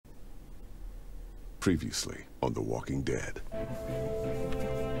Previously on The Walking Dead.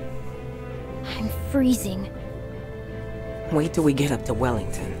 I'm freezing. Wait till we get up to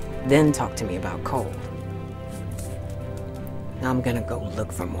Wellington, then talk to me about coal. I'm gonna go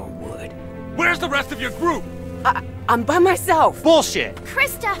look for more wood. Where's the rest of your group? I'm by myself! Bullshit!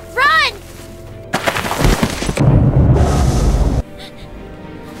 Krista, run!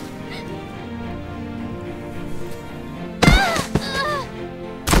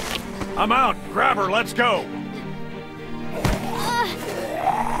 I'm out! Grab her, let's go!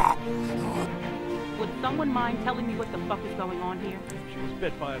 Would someone mind telling me what the fuck is going on here? She was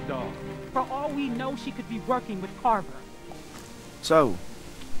bit by a dog. For all we know, she could be working with Carver. So,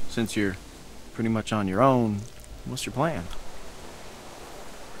 since you're pretty much on your own, what's your plan?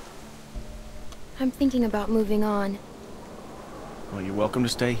 I'm thinking about moving on. Well, you're welcome to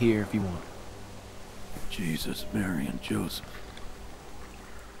stay here if you want. Jesus, Mary, and Joseph.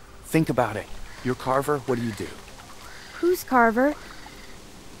 Think about it. You're Carver, what do you do? Who's Carver?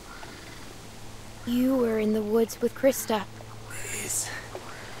 You were in the woods with Krista. Please.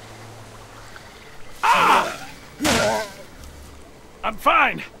 I'm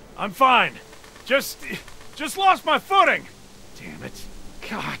fine! I'm fine! Just lost my footing! Damn it.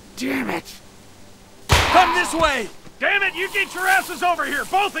 God damn it! Come this way! Damn it, you get your asses over here,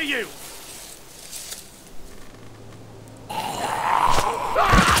 both of you!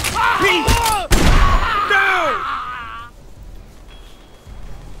 No!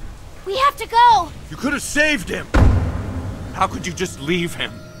 We have to go! You could have saved him! How could you just leave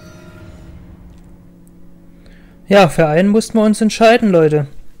him? Ja, für einen mussten wir uns entscheiden, Leute.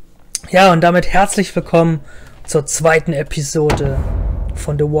 Ja, und damit herzlich willkommen zur zweiten Episode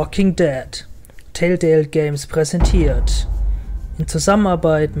von The Walking Dead. Telltale Games präsentiert. In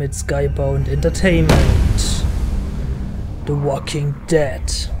Zusammenarbeit mit Skybound Entertainment. The Walking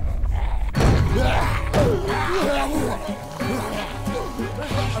Dead.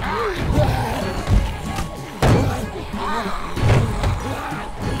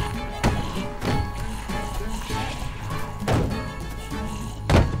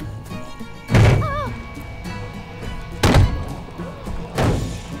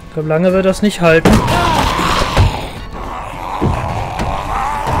 Ich glaube, lange wird das nicht halten.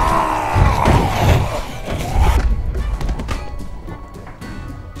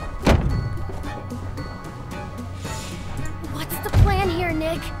 What's the plan here,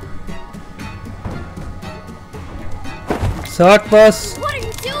 Nick? Sag was. What are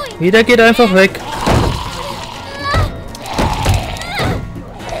you doing? Jeder geht einfach weg.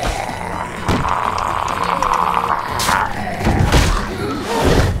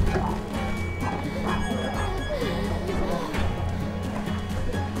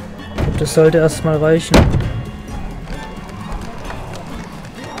 Das sollte erstmal reichen.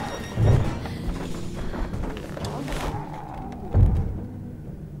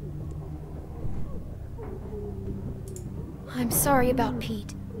 I'm sorry about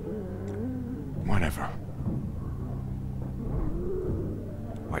Pete. Whatever.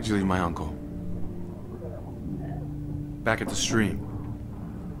 Why'd you leave my uncle? Back at the stream.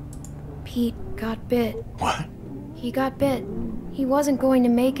 Pete got bit. What? He got bit. He wasn't going to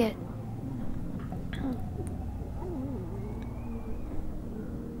make it.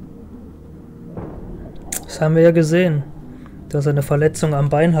 Das haben wir ja gesehen, dass er eine Verletzung am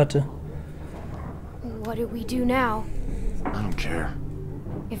Bein hatte. What do we do now? I don't care.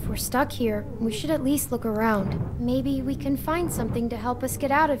 If we're stuck here, we should at least look around. Maybe we can find something to help us get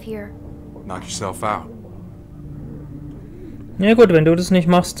out of here. Knock yourself out. Ja gut, wenn du das nicht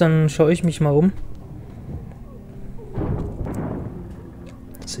machst, dann schaue ich mich mal um.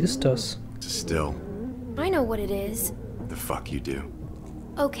 Was ist das? Still. I know what it is. The fuck you do.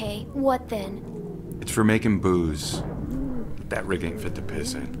 Okay, what then? It's for making booze. That rig ain't fit to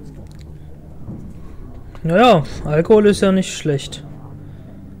piss in. Naja, Alkohol ist ja nicht schlecht.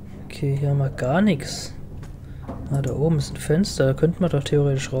 Okay, hier haben wir gar nichts. Ah, da oben ist ein Fenster, da könnten wir doch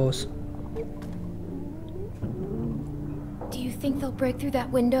theoretisch raus. Do you think they'll break through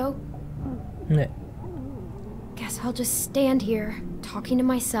that window? Ne. Guess I'll just stand here, talking to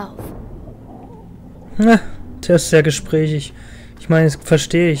myself. Na, der ist sehr gesprächig. Ich meine, das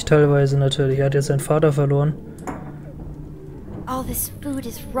verstehe ich teilweise natürlich. Er hat jetzt seinen Vater verloren. All this food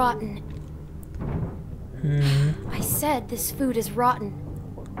is rotten. Mhm. I said this food is rotten.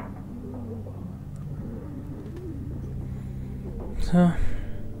 So.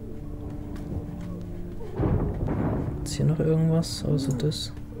 Ist hier noch irgendwas außer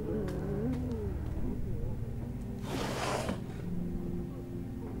das?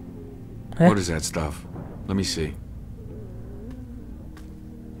 Hä? What is that stuff? Let me see.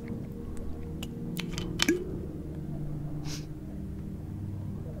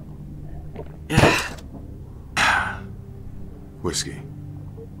 Whiskey.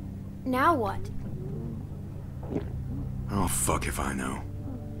 Now what? Oh, fuck if I know.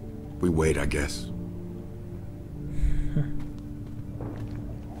 We wait, I guess.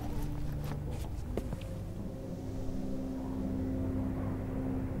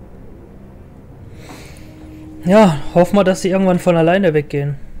 Ja, hoffen wir, dass sie irgendwann von alleine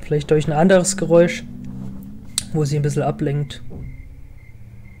weggehen. Vielleicht durch ein anderes Geräusch, wo sie ein bisschen ablenkt.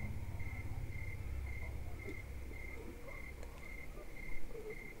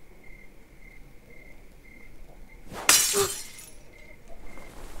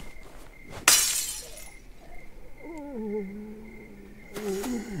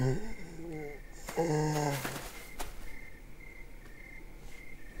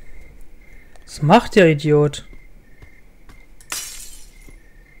 Was macht der Idiot?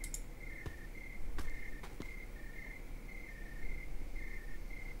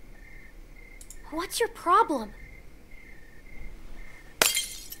 What's your problem?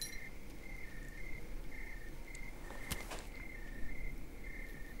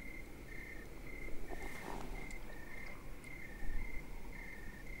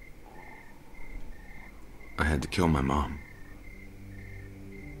 I had to kill my mom.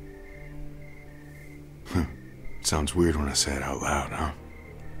 Sounds weird when I say it out loud, huh?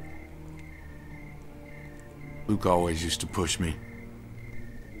 Luke always used to push me.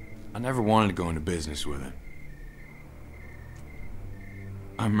 I never wanted to go into business with him.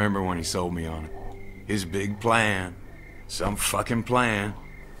 I remember when he sold me on it. His big plan. Some fucking plan.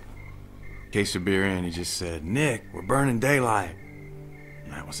 Case of beer in, he just said, "Nick, we're burning daylight."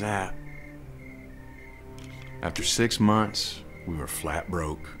 And that was that. After 6 months, we were flat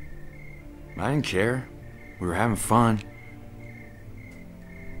broke. I didn't care. We were having fun.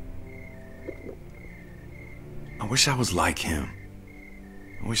 I wish I was like him.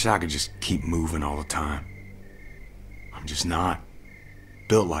 I wish I could just keep moving all the time. I'm just not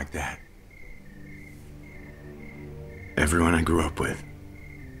built like that. Everyone I grew up with,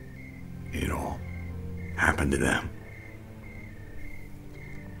 it all happened to them.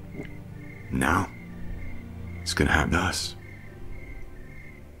 Now, it's gonna happen to us.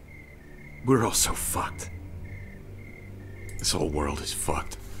 We're all so fucked. This whole world is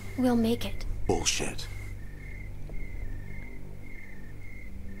fucked. We'll make it. Bullshit.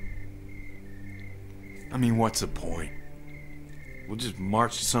 I mean, what's the point? We'll just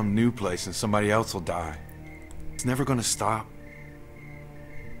march to some new place and somebody else will die. It's never gonna stop.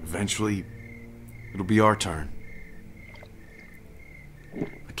 Eventually, it'll be our turn.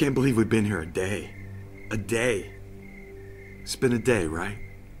 I can't believe we've been here a day. A day. It's been a day, right?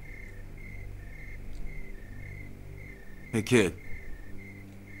 Hey, kid.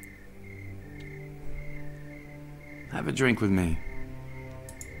 Have a drink with me.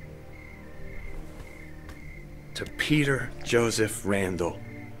 To Peter Joseph Randall,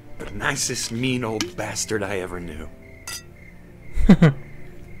 the nicest mean old bastard I ever knew.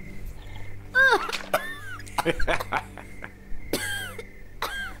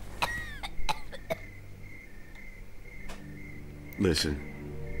 Listen,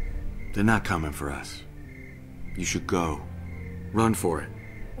 they're not coming for us. You should go. Run for it.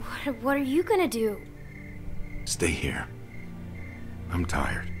 What are you gonna do? Stay here. I'm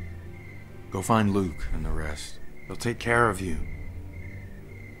tired. Go find Luke and the rest. They'll take care of you.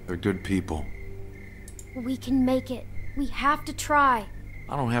 They're good people. We can make it. We have to try.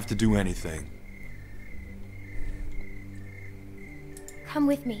 I don't have to do anything. Come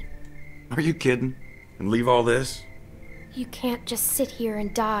with me. Are you kidding? And leave all this? You can't just sit here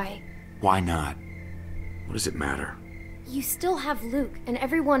and die. Why not? What does it matter? You still have Luke and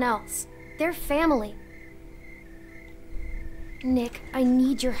everyone else. They're family. Nick, I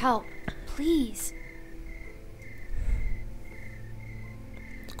need your help. Please.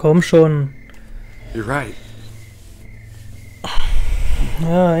 Komm schon. You're right.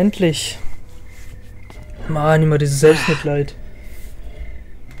 Ja, endlich. Mann, immer dieses Selbstmitleid.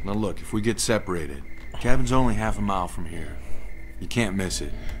 Now look, if we get separated, cabin's only half a mile from here. You can't miss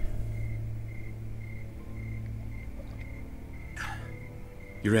it.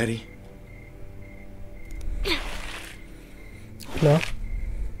 You ready? Klar.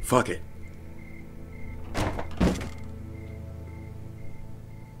 Fuck it.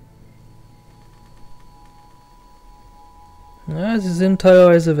 Ja, sie sind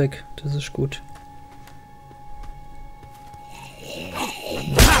teilweise weg. Das ist gut.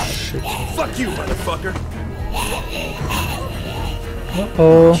 Shit. Fuck you, motherfucker.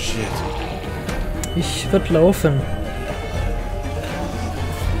 Oh. Shit. Ich würde laufen.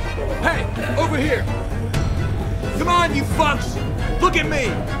 Hey, over here. Come on, you fucks. Look at me.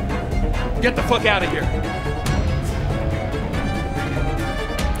 Get the fuck out of here.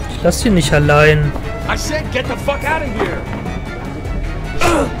 Ich lass ihn nicht allein. I said get the fuck out of here.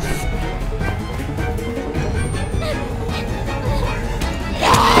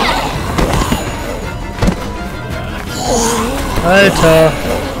 Alter.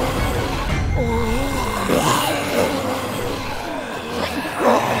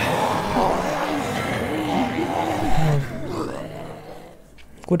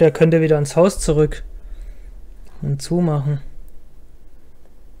 Gut, er könnte wieder ins Haus zurück und zumachen.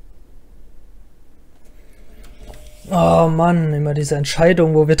 Oh Mann, immer diese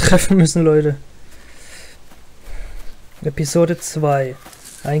Entscheidung, wo wir treffen müssen, Leute. Episode 2.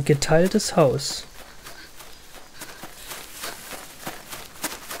 Ein geteiltes Haus.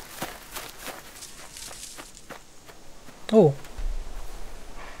 Oh.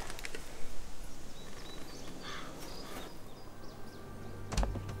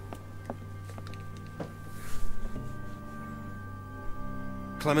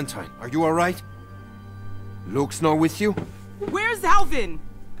 Clementine, are you all right? Luke's not with you? Where's Alvin?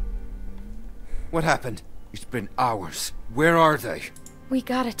 What happened? It's been hours. Where are they? We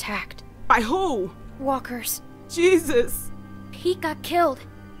got attacked. By who? Walkers. Jesus. Pete got killed.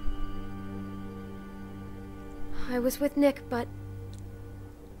 I was with Nick, but...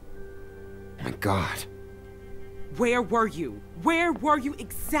 My God. Where were you? Where were you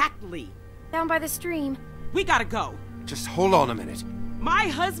exactly? Down by the stream. We gotta go. Just hold on a minute. My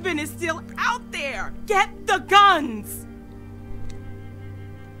husband is still out there! Get the guns!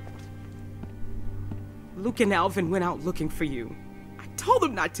 Luke and Alvin went out looking for you. I told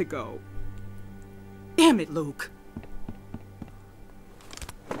them not to go. Damn it, Luke.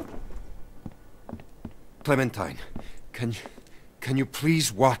 Clementine, can you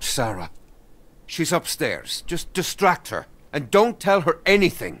please watch Sarah? She's upstairs. Just distract her. And don't tell her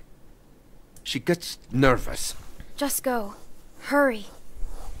anything. She gets nervous. Just go. Hurry.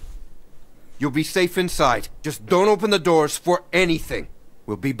 You'll be safe inside. Just don't open the doors for anything.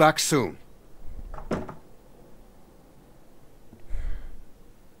 We'll be back soon.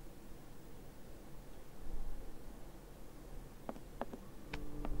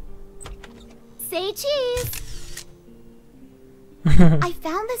 Say cheese! I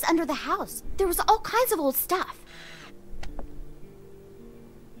found this under the house. There was all kinds of old stuff.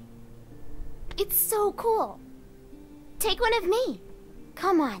 It's so cool. Take one of me.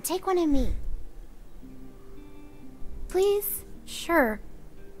 Come on, take one of me. Please? Sure.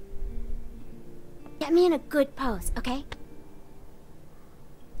 Get me in a good pose, okay?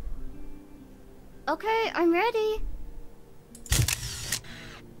 Okay, I'm ready.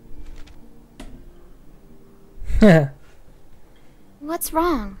 What's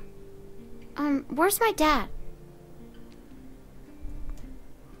wrong? Where's my dad?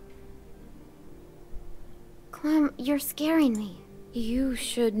 Clem, you're scaring me. You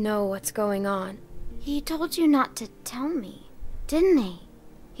should know what's going on. He told you not to tell me, didn't he?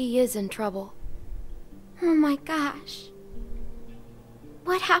 He is in trouble. Oh my gosh.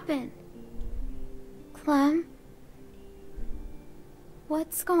 What happened? Clem?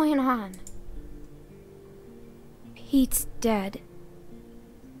 What's going on? Pete's dead.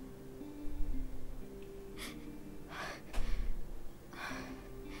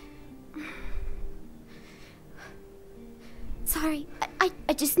 Sorry,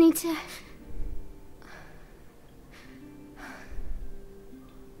 I just need to...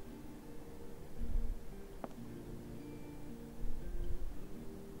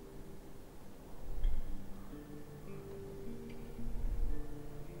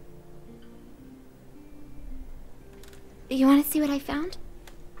 You want to see what I found?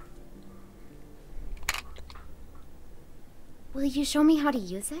 Will you show me how to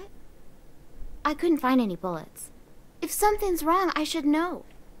use it? I couldn't find any bullets. If something's wrong, I should know.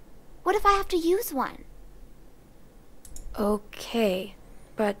 What if I have to use one? Okay,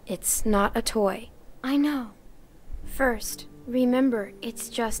 but it's not a toy. I know. First, remember, it's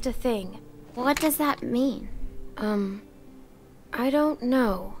just a thing. What does that mean? I don't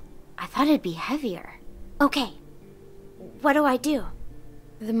know. I thought it'd be heavier. Okay. What do I do?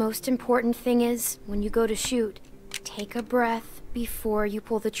 The most important thing is, when you go to shoot, take a breath before you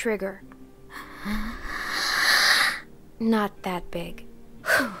pull the trigger. Not that big.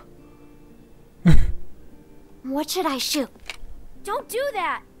 What should I shoot? Don't do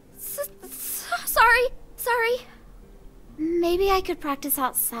that! Sorry. Maybe I could practice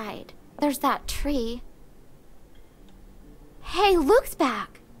outside. There's that tree. Hey, Luke's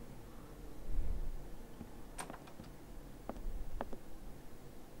back!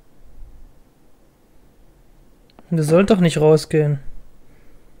 Wir sollen doch nicht rausgehen.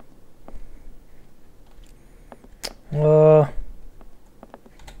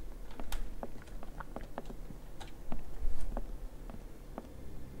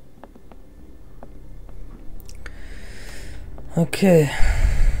 Okay.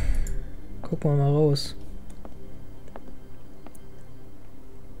 Gucken wir mal raus.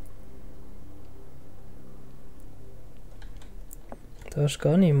 Da ist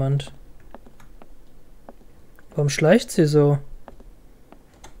gar niemand. Warum schleicht sie so?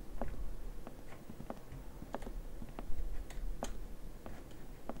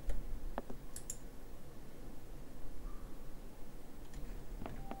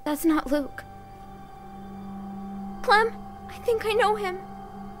 That's not Luke. Clem, I think I know him.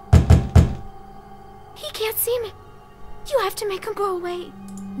 He can't see me. You have to make him go away.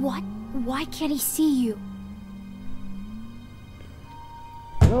 What? Why can't he see you?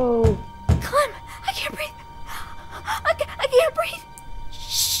 Hello. Clem, I can't breathe. I can't breathe.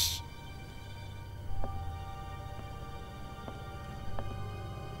 Shh.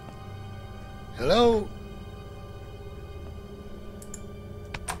 Hello?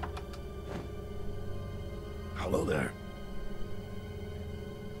 Hello there.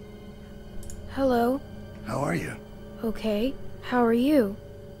 Hello. How are you? Okay. How are you?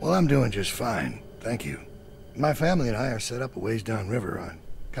 Well, I'm doing just fine, thank you. My family and I are set up a ways downriver. I'm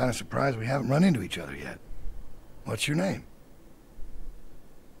kind of surprised we haven't run into each other yet. What's your name?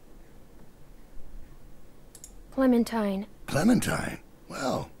 Clementine. Clementine?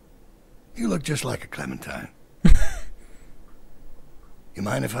 Well, you look just like a Clementine. You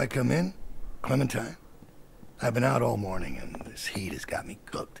mind if I come in, Clementine? I've been out all morning and this heat has got me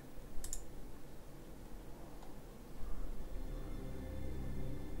cooked.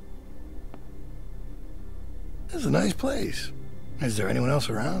 This is a nice place. Is there anyone else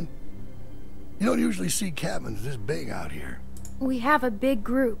around? You don't usually see cabins this big out here. We have a big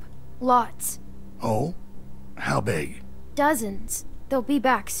group. Lots. Oh? How big? Dozens. They'll be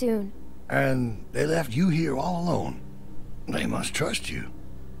back soon. And they left you here all alone. They must trust you.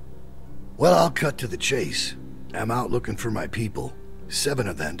 Well, I'll cut to the chase. I'm out looking for my people. 7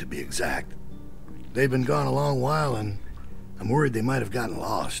 of them, to be exact. They've been gone a long while, and I'm worried they might have gotten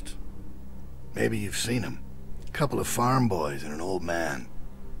lost. Maybe you've seen them. A couple of farm boys and an old man.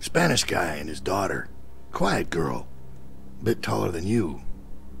 Spanish guy and his daughter. Quiet girl. Bit taller than you.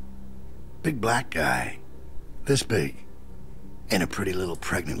 Big black guy. This big. And a pretty little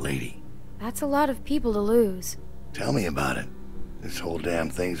pregnant lady. That's a lot of people to lose. Tell me about it. This whole damn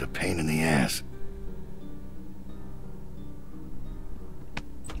thing's a pain in the ass.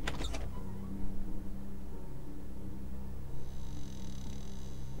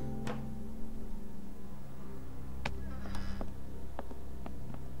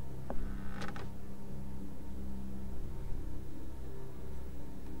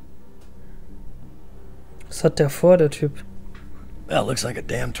 Was hat der vor, der Typ? Well, looks like a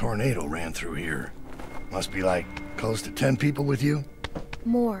damn tornado ran through here. Must be like close to 10 people with you?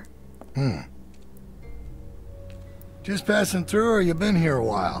 More. Just passing through, or you been here a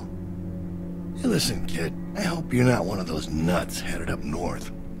while? Hey, listen, kid. I hope you're not one of those nuts headed up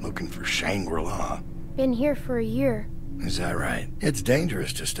north, looking for Shangri-La. Been here for a year. Is that right? It's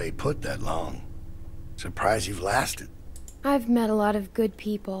dangerous to stay put that long. Surprised you've lasted. I've met a lot of good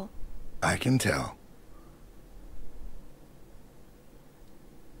people. I can tell.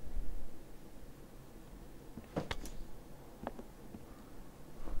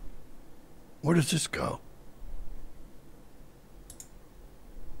 Where does this go?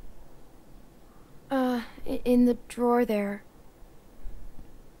 In the drawer there.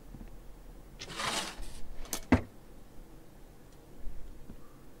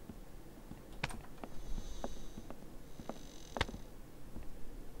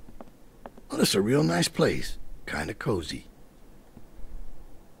 Well, this is a real nice place. Kinda cozy.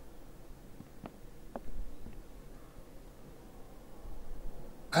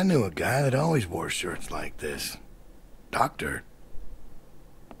 I knew a guy that always wore shirts like this. Doctor.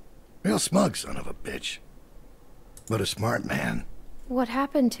 Real smug son of a bitch. But a smart man. What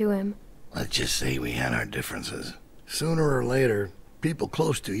happened to him? Let's just say we had our differences. Sooner or later, people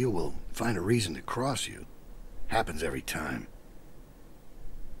close to you will find a reason to cross you. Happens every time.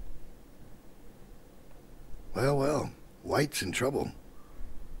 Well, White's in trouble.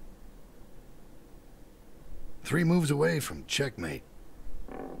 3 moves away from checkmate.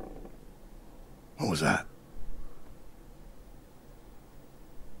 What was that?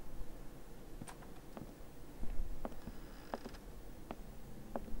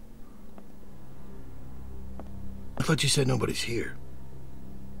 I thought you said nobody's here.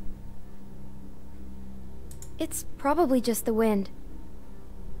 It's probably just the wind.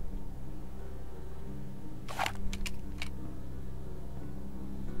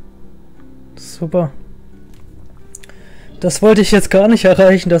 Super. Das wollte ich jetzt gar nicht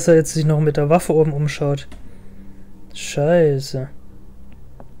erreichen, dass er jetzt sich noch mit der Waffe oben umschaut. Scheiße.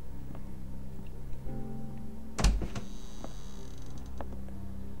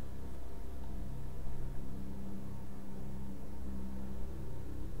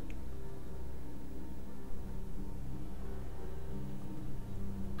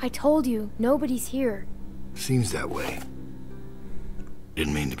 I told you, nobody's here. Seems that way.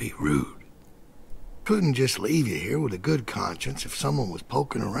 Didn't mean to be rude. Couldn't just leave you here with a good conscience if someone was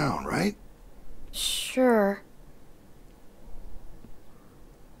poking around, right? Sure.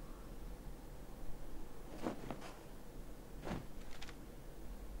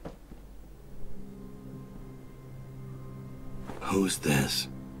 Who's this?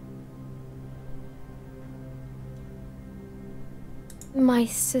 My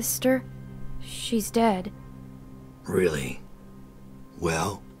sister. She's dead. Really?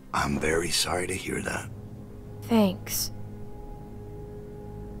 Well, I'm very sorry to hear that. Thanks.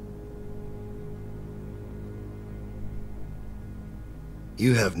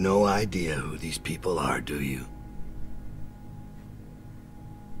 You have no idea who these people are, do you?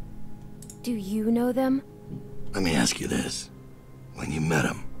 Do you know them? Let me ask you this. When you met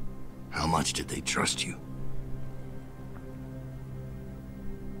them, how much did they trust you?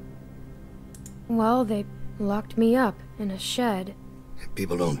 Well, they locked me up in a shed. If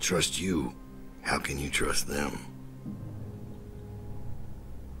people don't trust you, how can you trust them?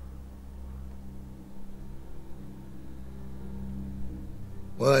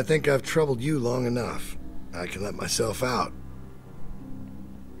 Well, I think I've troubled you long enough. I can let myself out.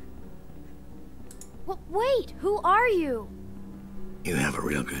 Wait, who are you? You have a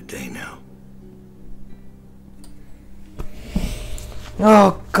real good day now.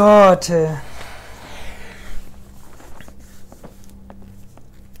 Oh Gott, ey.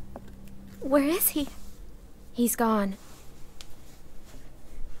 Where is he? He's gone.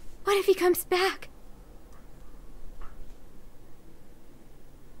 What if he comes back?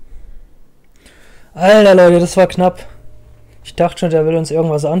 Alter Leute, das war knapp. Ich dachte schon, der will uns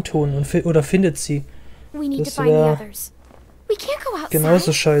irgendwas antun und oder findet sie. We need to Das find the wäre others. We can't go outside.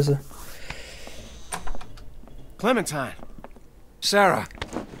 genauso scheiße. Clementine. Sarah.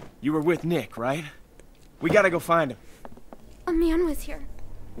 You were with Nick, right? We gotta go find him. A man was here.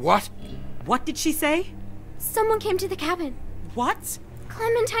 What? What did she say? Someone came to the cabin. What?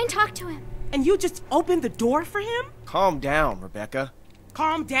 Clementine talked to him. And you just opened the door for him? Calm down, Rebecca.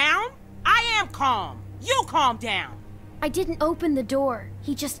 Calm down? I am calm. You calm down. I didn't open the door.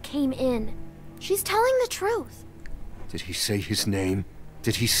 He just came in. She's telling the truth. Did he say his name?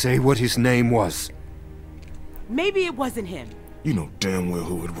 Did he say what his name was? Maybe it wasn't him. You know damn well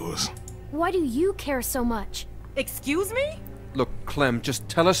who it was. Why do you care so much? Excuse me? Look, Clem, just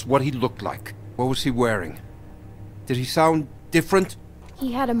tell us what he looked like. What was he wearing? Did he sound different?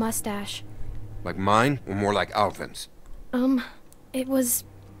 He had a mustache. Like mine, or more like Alvin's? It was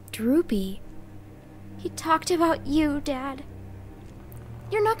droopy. He talked about you, Dad.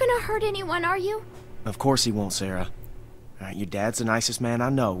 You're not gonna hurt anyone, are you? Of course he won't, Sarah. Your dad's the nicest man I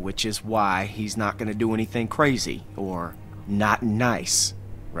know, which is why he's not gonna do anything crazy, or not nice,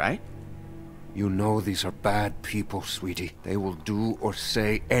 right? You know these are bad people, sweetie. They will do or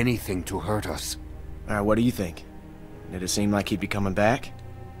say anything to hurt us. Alright, what do you think? Did it seem like he'd be coming back?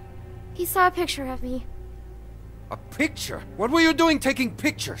 He saw a picture of me. A picture? What were you doing taking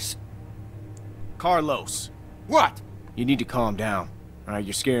pictures? Carlos. What? You need to calm down. Alright,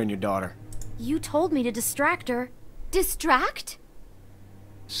 you're scaring your daughter. You told me to distract her. Distract?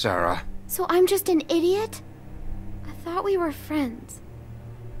 Sarah. So I'm just an idiot? I thought we were friends.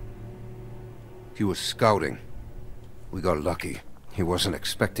 He was scouting. We got lucky. He wasn't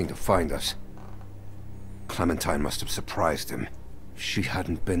expecting to find us. Clementine must have surprised him. She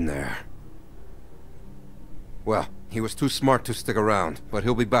hadn't been there. Well, he was too smart to stick around, but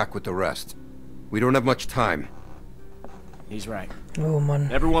he'll be back with the rest. We don't have much time. He's right. Oh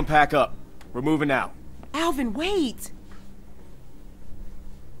Mann. Everyone pack up. We're moving out. Alvin, wait.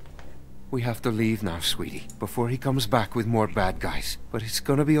 We have to leave now, sweetie, before he comes back with more bad guys. But it's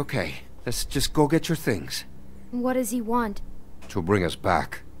gonna be okay. Let's just go get your things. What does he want? To bring us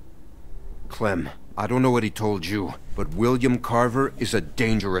back. Clem, I don't know what he told you, but William Carver is a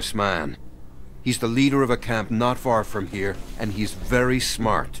dangerous man. He's the leader of a camp not far from here, and he's very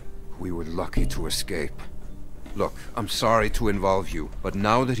smart. We were lucky to escape. Look, I'm sorry to involve you, but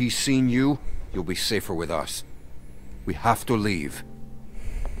now that he's seen you, you'll be safer with us. We have to leave.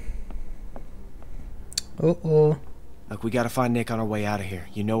 Oh. Look, we gotta find Nick on our way out of here.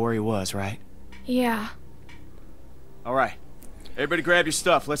 You know where he was, right? Yeah. Alright. Everybody grab your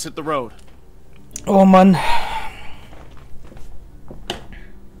stuff. Let's hit the road. Oh Mann.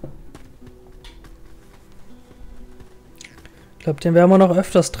 Ich glaube, den werden wir noch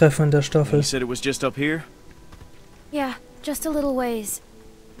öfters treffen in der Staffel. You said it was just up here? Yeah, just a little ways.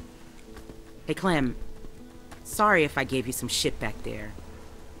 Hey, Clem. Sorry if I gave you some shit back there.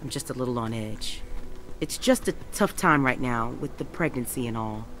 I'm just a little on edge. It's just a tough time right now with the pregnancy and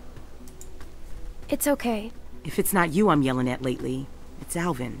all. It's okay. If it's not you I'm yelling at lately, it's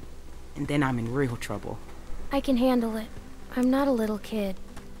Alvin. And then I'm in real trouble. I can handle it. I'm not a little kid.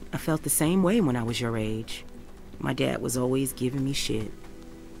 I felt the same way when I was your age. My dad was always giving me shit.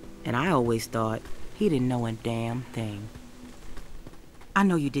 And I always thought he didn't know a damn thing. I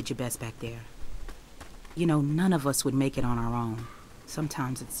know you did your best back there. You know, none of us would make it on our own.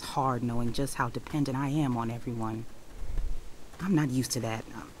 Sometimes it's hard knowing just how dependent I am on everyone. I'm not used to that.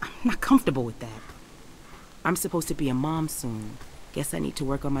 I'm not comfortable with that. I'm supposed to be a mom soon. Guess I need to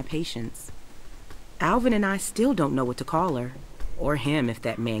work on my patience. Alvin and I still don't know what to call her. Or him if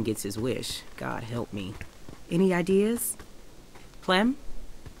that man gets his wish. God help me. Any ideas? Clem?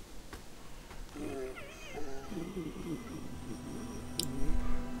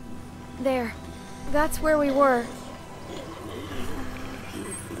 There. That's where we were.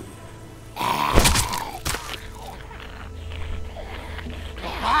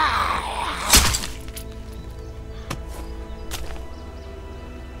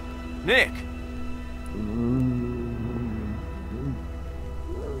 Nick!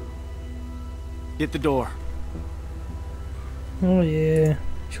 Get the door. Oh je.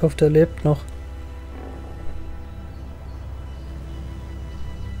 Ich hoffe, der lebt noch.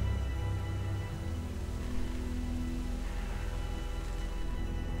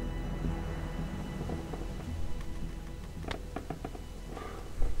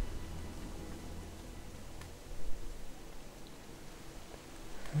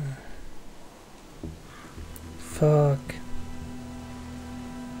 Fuck.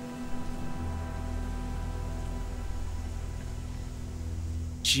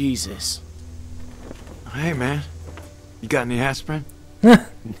 Jesus. Hey, man. You got any aspirin?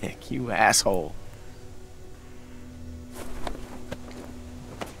 Nick, you asshole.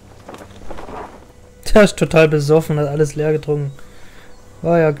 Der ist total besoffen, hat alles leer getrunken.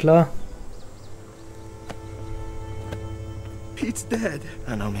 War ja klar. Pete's dead.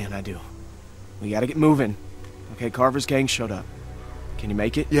 I know, man, I do. We gotta get moving. Okay, Carver's gang showed up. Can you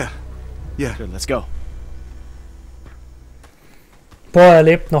make it? Yeah. Yeah. Good, let's go. Boah, er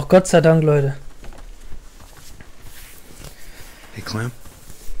lebt noch, Gott sei Dank, Leute. Hey, Clem.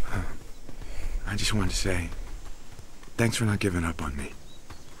 I just wanted to say, thanks for not giving up on me.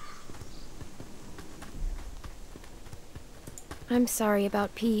 I'm sorry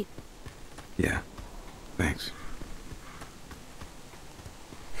about Pete. Yeah. Thanks.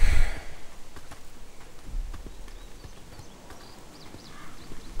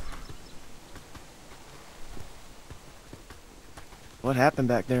 What happened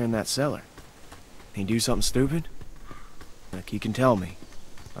back there in that cellar? He do something stupid? Look, you can tell me.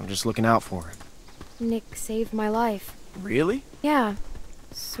 I'm just looking out for him. Nick saved my life. Really? Yeah,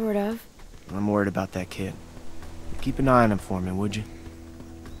 sort of. I'm worried about that kid. Keep an eye on him for me, would you?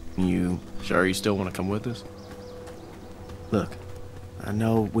 You sure you still want to come with us? Look, I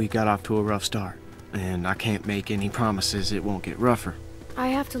know we got off to a rough start, and I can't make any promises it won't get rougher. I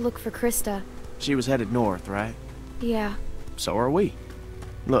have to look for Krista. She was headed north, right? Yeah. So are we.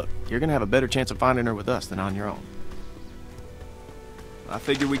 Look, you're gonna have a better chance of finding her with us than on your own. I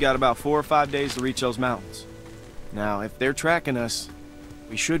figure we got about 4 or 5 days to reach those mountains. Now, if they're tracking us,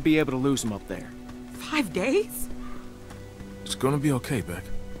 we should be able to lose them up there. 5 days? It's gonna be okay, Beck.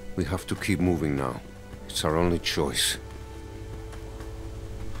 We have to keep moving now. It's our only choice.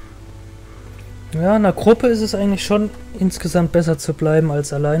 Ja, in der Gruppe ist es eigentlich schon insgesamt besser zu bleiben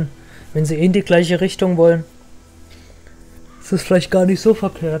als allein. Wenn sie in die gleiche Richtung wollen, ist es vielleicht gar nicht so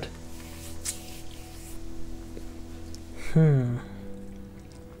verkehrt.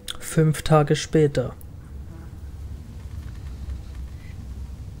 5 Tage später.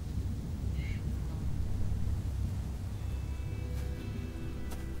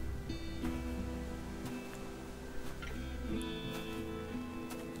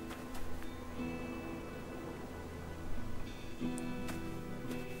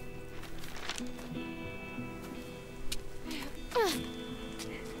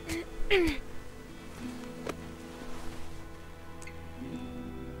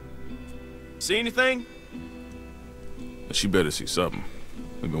 See anything? She better see something.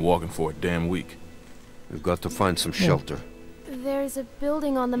 We've been walking for a damn week. We've got to find some shelter. There's a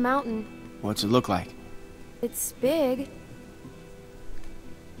building on the mountain. What's it look like? It's big.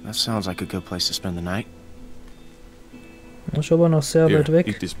 That sounds like a good place to spend the night. Das ist aber noch sehr weit weg.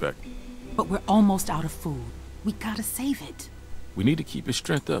 Eat this back. But we're almost out of food. We gotta save it. We need to keep your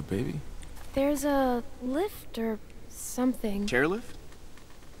strength up, baby. There's a lift or something. Chairlift?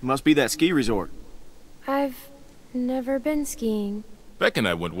 Must be that ski resort. I've never been skiing. Beck and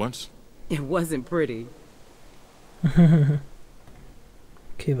I went once. It wasn't pretty. Okay,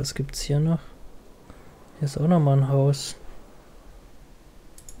 was gibt's hier noch? Hier ist auch noch mal ein Haus.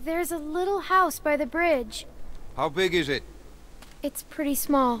 There's a little house by the bridge. How big is it? It's pretty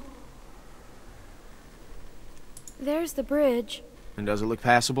small. There's the bridge. And does it look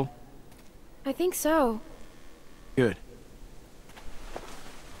passable? I think so. Good.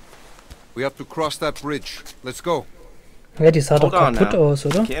 We have to cross that bridge. Let's go. Ja, die sah doch Hold on kaputt now. aus,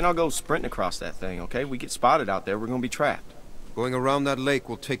 oder? Can't all go sprinting across that thing, okay? We get spotted out there, we're gonna be trapped. Going around that lake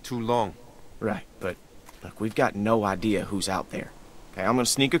will take too long. Right, but look, we've got no idea who's out there. Okay, I'm gonna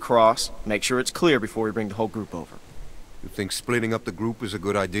sneak across, make sure it's clear before we bring the whole group over. You think splitting up the group is a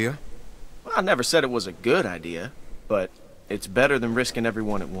good idea? Well, I never said it was a good idea, but it's better than risking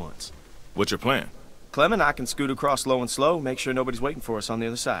everyone at once. What's your plan? Clem and I can scoot across low and slow, make sure nobody's waiting for us on the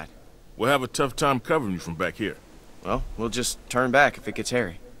other side. We'll have a tough time covering you from back here. Well, we'll just turn back if it gets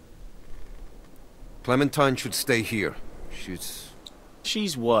hairy. Clementine should stay here.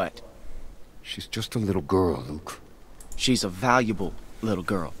 She's what? She's just a little girl, Luke. She's a valuable little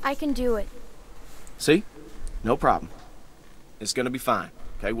girl. I can do it. See? No problem. It's gonna be fine.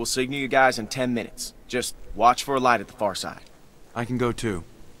 Okay, we'll signal you guys in 10 minutes. Just watch for a light at the far side. I can go too.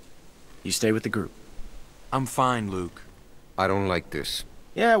 You stay with the group. I'm fine, Luke. I don't like this.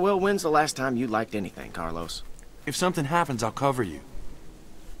 Yeah, well, when's the last time you liked anything, Carlos? If something happens, I'll cover you.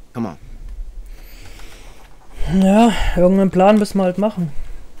 Come on. Ja, irgendeinen Plan müssen wir halt machen.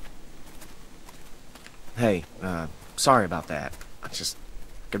 Hey, sorry about that. I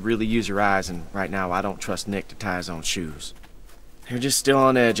could really use your eyes, and right now I don't trust Nick to tie his own shoes. They're just still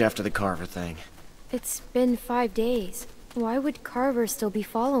on edge after the Carver thing. It's been 5 days. Why would Carver still be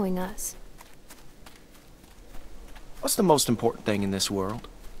following us? What's the most important thing in this world?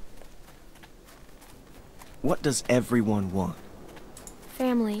 What does everyone want?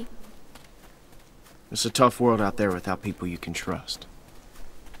 Family. It's a tough world out there without people you can trust.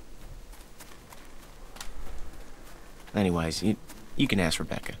 Anyways, you can ask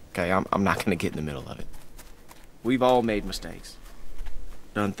Rebecca, okay? I'm not gonna get in the middle of it. We've all made mistakes.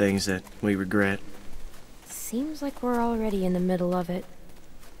 Done things that we regret. Seems like we're already in the middle of it.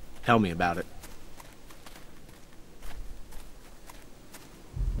 Tell me about it.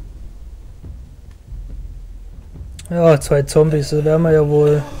 Ja, 2 Zombies, so werden wir ja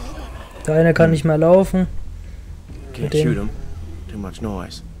wohl. Der eine kann nicht mehr laufen. Can't shoot him. Too much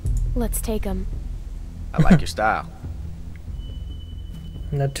noise. Let's take him. I like your style.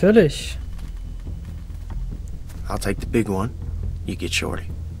 Natürlich. I'll take the big one. You get Shorty.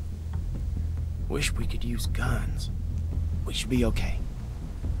 Wish we could use guns. We should be okay.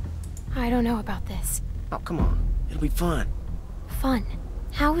 I don't know about this. Oh, come on. It'll be fun. Fun?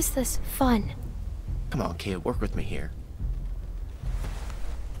 How is this fun? Come on, kid. Work with me here.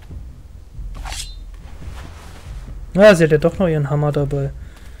 Ah, sie hat ja doch noch ihren Hammer dabei.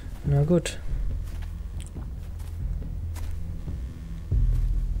 Na gut.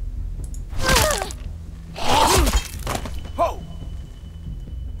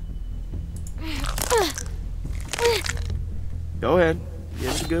 Go ahead. Give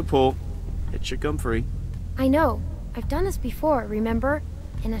it a good pull. It should come free. I know. I've done this before, remember?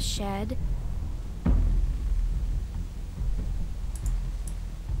 In a shed.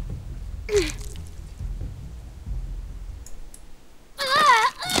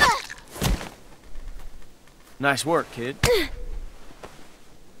 Nice work, kid.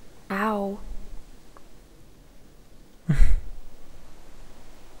 Ow.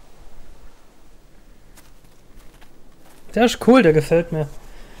 Der ist cool, der gefällt mir.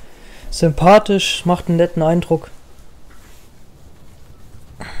 Sympathisch, macht einen netten Eindruck.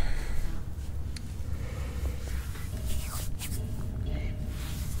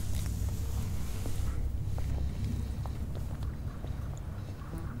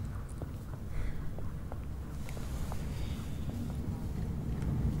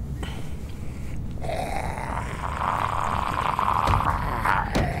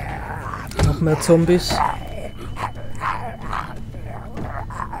 Noch mehr Zombies.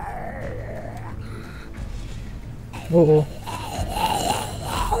 Oh, oh.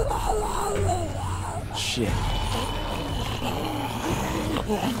 Shit.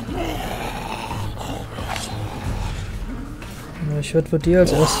 Ja, ich würde wohl die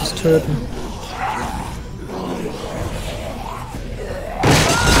als erstes töten.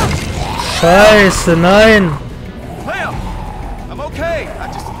 Scheiße, nein! Clem! I'm okay.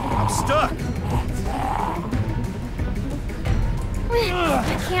 I'm stuck.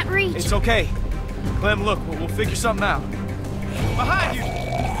 I can't reach. It's okay. Clem, look, we'll figure something out. Behind you!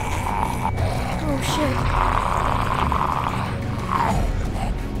 Oh, shit.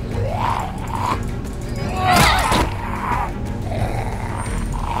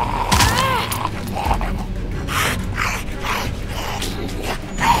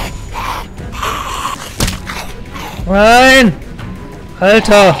 Nein!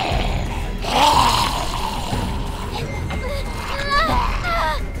 Alter!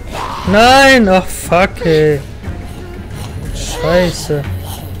 Nein! Ach, fuck, ey. Scheiße.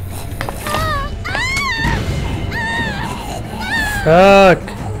 Fuck.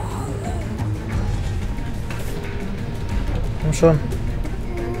 Komm schon.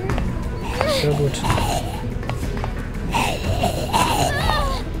 Sehr gut.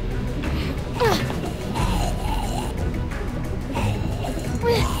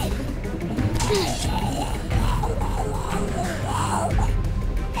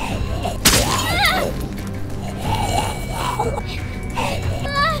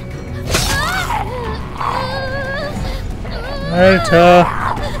 Alter!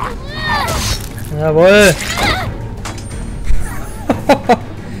 Jawohl!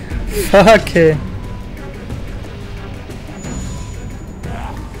 Fuck, ey.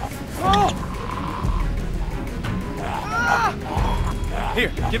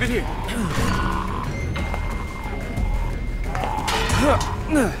 Here, give it here.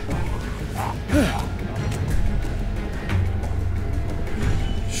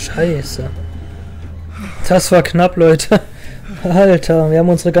 Scheiße. Das war knapp, Leute. Alter, wir haben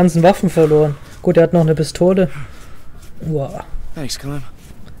unsere ganzen Waffen verloren. Gut, er hat noch eine Pistole. Wow. Thanks, Clem.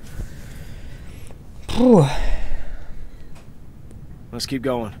 Puh. Let's keep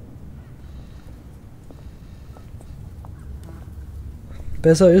going.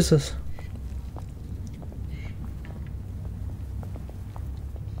 Besser ist es.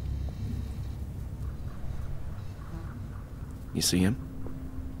 You see him?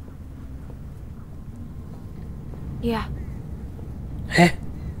 Yeah. Hä?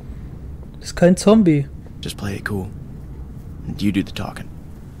 Das ist kein Zombie. Just play it cool. And you do the talking.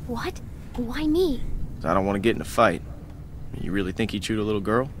 What? Why me? I don't want to get in a fight. You really think he'd shoot a little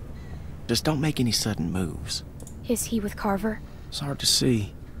girl? Just don't make any sudden moves. Is he with Carver? It's hard to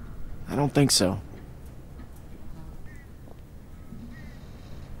see. I don't think so.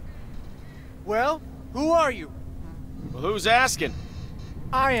 Well, who are you? Well, who's asking?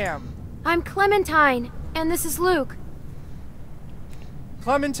 I am. I'm Clementine, and this is Luke.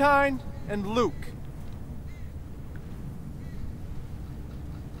 Clementine and Luke.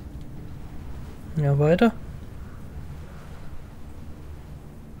 Ja, weiter.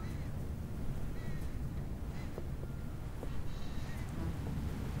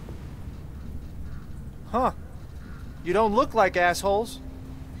 Huh. You don't look like assholes.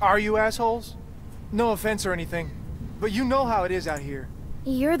 Are you assholes? No offense or anything, but you know how it is out here.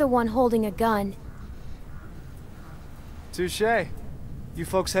 You're the one holding a gun. Touché. You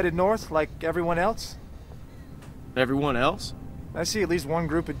folks headed north like everyone else? Everyone else? I see at least one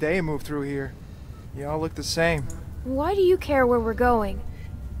group a day move through here. You all look the same. Why do you care where we're going?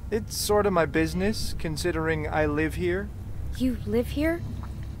 It's sort of my business, considering I live here. You live here?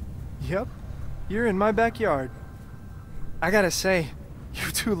 Yep. You're in my backyard. I gotta say, you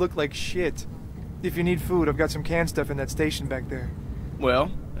two look like shit. If you need food, I've got some canned stuff in that station back there.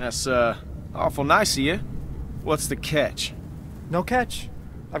 Well, that's, awful nice of you. What's the catch? No catch.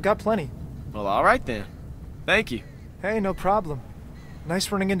 I've got plenty. Well, all right then. Thank you. Hey, no problem. Nice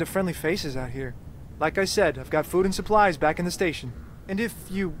running into friendly faces out here. Like I said, I've got food and supplies back in the station. And if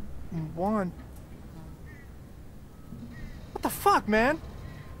you want... What the fuck, man?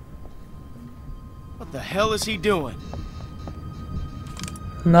 What the hell is he doing?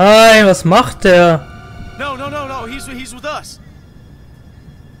 Nein, was macht der? No, he's with us.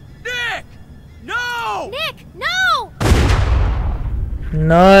 Nick! No! Nick, no!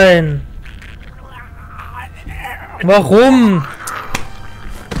 Nein. Warum?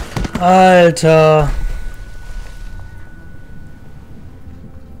 Alter.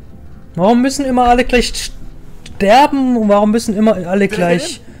 Warum müssen immer alle gleich sterben und warum müssen immer alle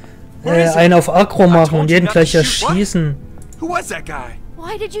gleich einen auf Aggro machen und jeden gleich erschießen? Who was that guy?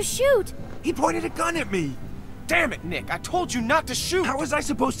 Why did you shoot? He pointed a gun at me. Damn it, Nick. I told you not to shoot. How was I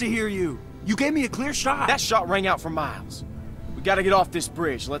supposed to hear you? You gave me a clear shot. That shot rang out for miles. We gotta get off this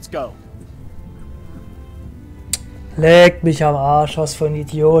bridge. Let's go. Leck mich am Arsch, was für ein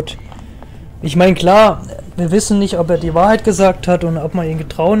Idiot. Ich meine, klar, wir wissen nicht, ob er die Wahrheit gesagt hat und ob wir ihn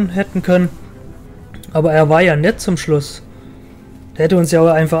getrauen hätten können. Aber er war ja nett zum Schluss. Der hätte uns ja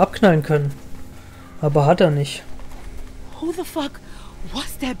auch einfach abknallen können. Aber hat er nicht.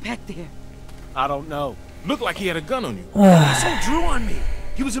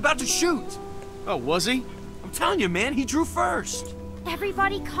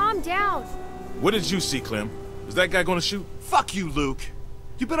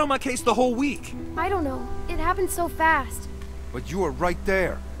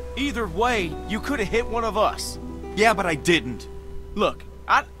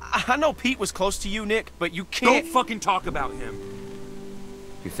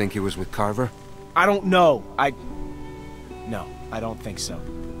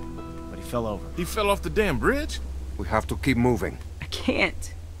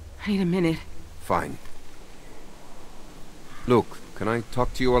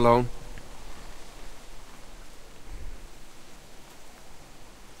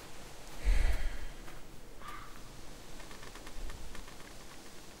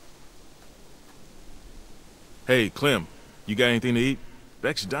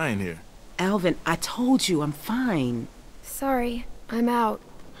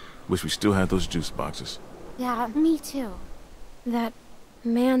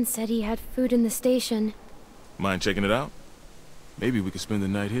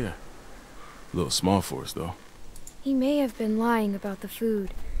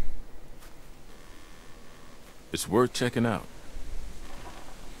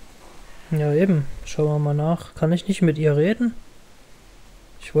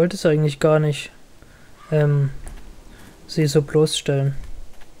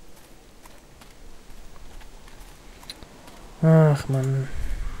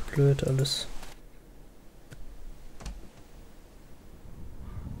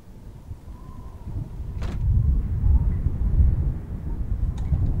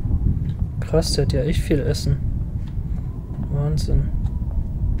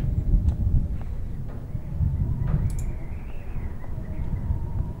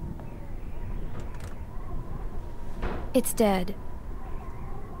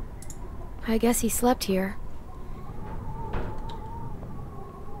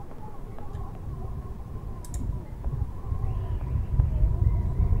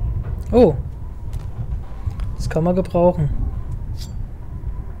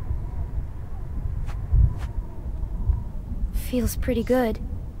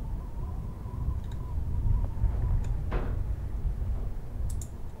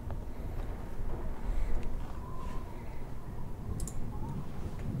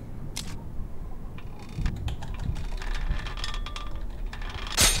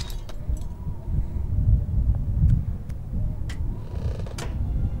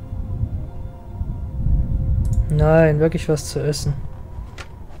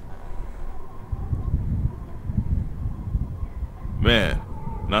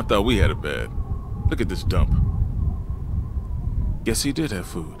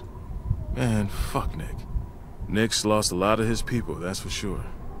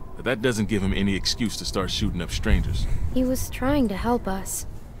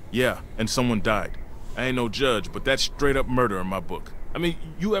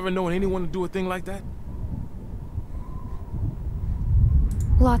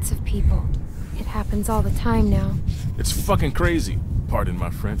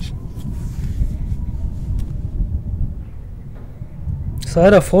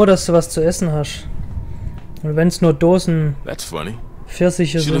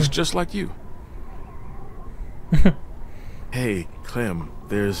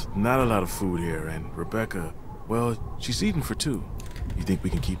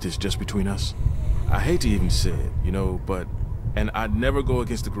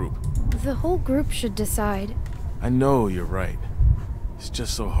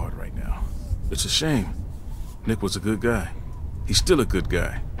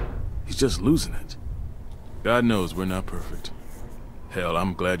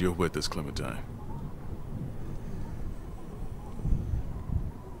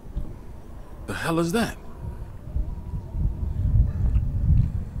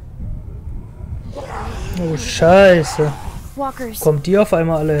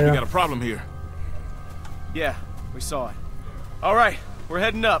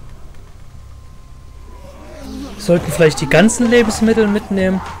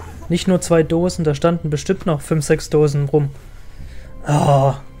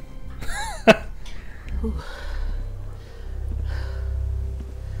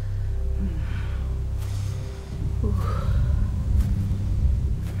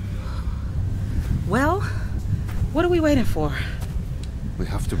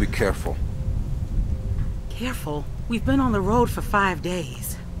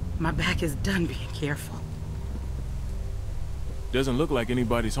 Doesn't look like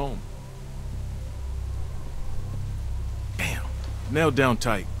anybody's home. Damn. Nailed down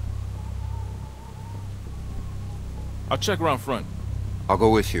tight. I'll check around front. I'll go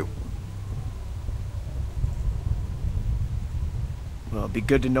with you. Well, it'd be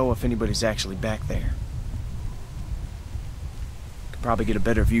good to know if anybody's actually back there. Could probably get a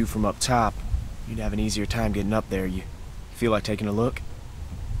better view from up top. You'd have an easier time getting up there. You feel like taking a look?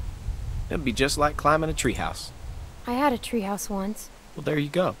 It'd be just like climbing a treehouse. I had a treehouse once. Well, there you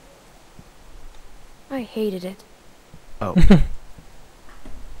go. I hated it. Oh.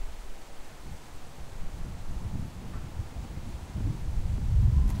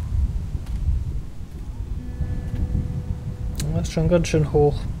 Das ist schon ganz schön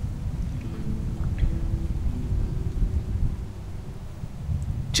hoch.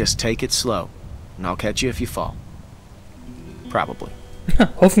 Just take it slow, and I'll catch you if you fall. Probably.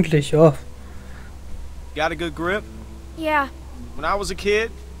 Hoffentlich, ja. Got a good grip? Yeah. When I was a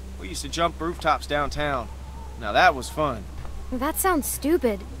kid, we used to jump rooftops downtown. Now that was fun. That sounds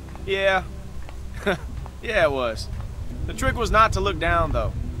stupid. Yeah. Yeah, it was. The trick was not to look down,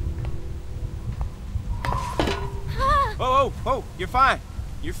 though. Whoa, whoa, whoa, you're fine.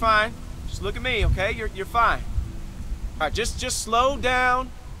 You're fine. Just look at me, okay? You're fine. All right, just slow down.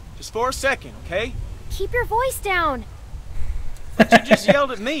 Just for a second, okay? Keep your voice down. But you just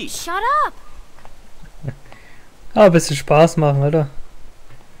yelled at me. Shut up. Aber ein bisschen Spaß machen, oder?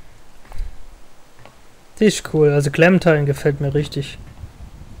 Die ist cool. Also Clementine gefällt mir richtig.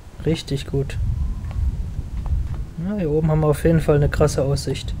 Richtig gut. Ja, hier oben haben wir auf jeden Fall eine krasse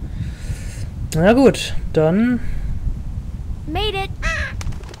Aussicht. Na gut, dann Made it.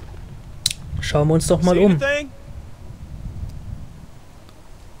 schauen wir uns doch mal um.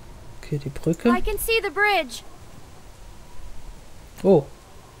 Okay, die Brücke. I can see the bridge. Oh.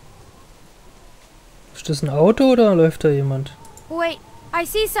 Ist das ein Auto oder läuft da jemand? Wait, I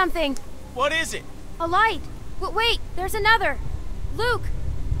see something. What is it? A light. Wait, there's another. Luke.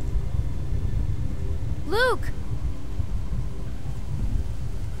 Luke.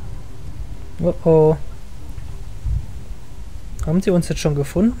 Oh oh. Haben sie uns jetzt schon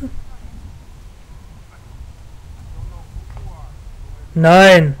gefunden?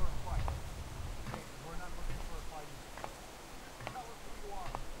 Nein!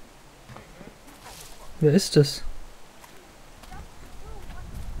 Wer ist das?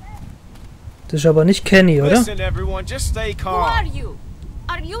 Das ist aber nicht Kenny, oder? Listen, everyone, just stay calm. Who are you?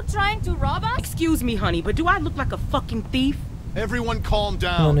 Are you trying to rob us? Excuse me, honey, but do I look like a fucking thief? Everyone calm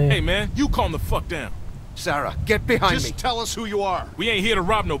down. Oh, nee. Hey, man, you calm the fuck down. Sarah, get behind me. Just tell us who you are. We ain't here to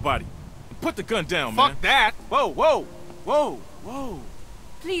rob nobody. Put the gun down, man. Fuck that. Whoa, whoa, whoa, whoa.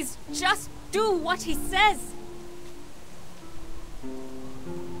 Please, just do what he says.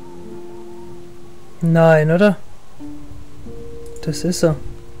 Nein, oder? Das ist er.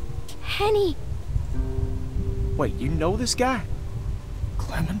 Kenny. Wait, you know this guy?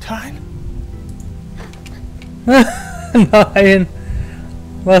 Clementine? Nein!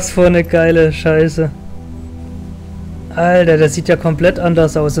 Was für eine geile Scheiße. Alter, der sieht ja komplett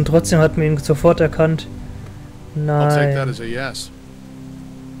anders aus und trotzdem hat man ihn sofort erkannt. I'll take that Nein. as a yes.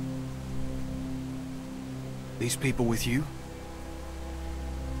 These people with you?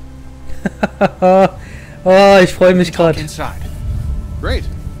 Oh, ich freue mich Talk gerade. inside. Great.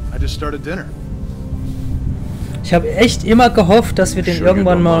 I just started dinner. Ich habe echt immer gehofft, dass wir den Sure,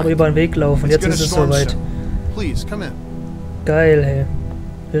 irgendwann you don't mal mind. über den Weg laufen. It's Jetzt gonna ist es storm soweit. soon. Please, come in. Geil, hey.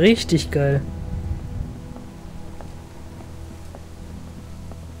 Richtig geil.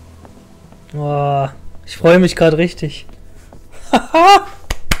 Oh, ich freue mich gerade richtig.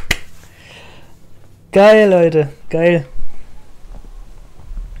 Geil, Leute. Geil.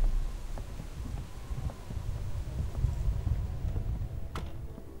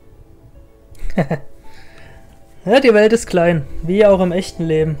 Ja, die Welt ist klein, wie auch im echten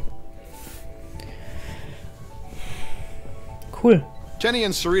Leben. Cool. Jenny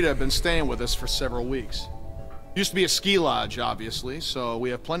and Sarita have been staying with us for several weeks. Used to be a ski lodge, obviously, so we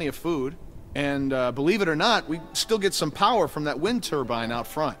have plenty of food. And believe it or not, we still get some power from that wind turbine out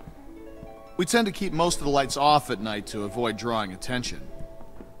front. We tend to keep most of the lights off at night to avoid drawing attention.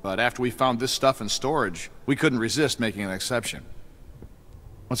 But after we found this stuff in storage, we couldn't resist making an exception.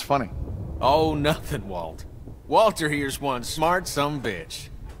 What's funny? Oh, nothing, Walt. Walter here's one smart sumbitch.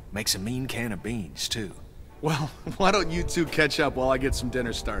 Makes a mean can of beans, too. Well, why don't you two catch up while I get some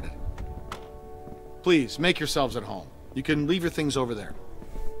dinner started? Please, make yourselves at home. You can leave your things over there.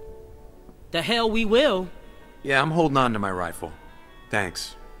 The hell we will. Yeah, I'm holding on to my rifle.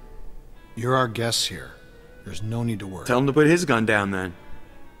 Thanks. You're our guests here. There's no need to worry. Tell him to put his gun down then.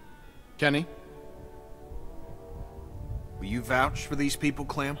 Kenny? Will you vouch for these people,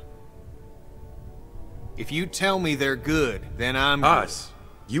 Clem? If you tell me they're good, then I'm Us.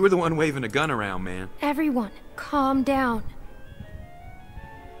 You were the one waving a gun around, man. Everyone, calm down.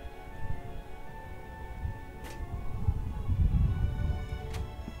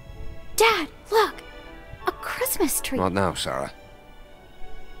 Dad, look! A Christmas tree! Not now, Sarah.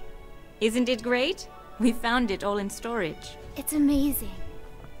 Isn't it great? We found it all in storage. It's amazing.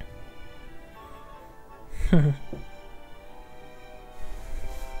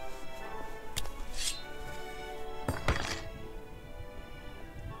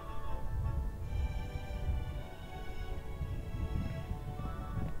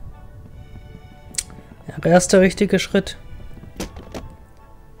 Der erste richtige Schritt.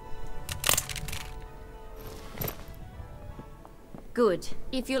 Good.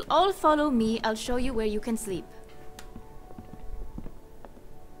 If you'll all follow me, I'll show you where you can sleep.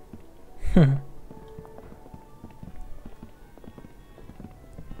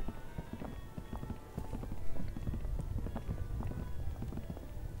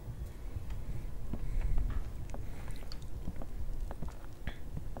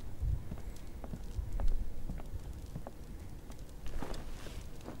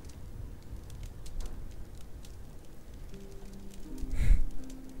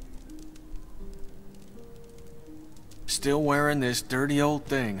 Still wearing this dirty old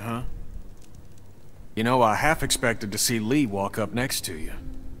thing, huh? You know, I half expected to see Lee walk up next to you.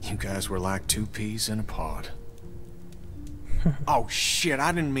 You guys were like two peas in a pod. Oh shit,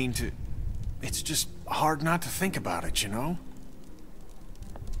 I didn't mean to... It's just hard not to think about it, you know?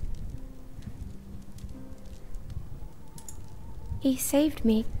 He saved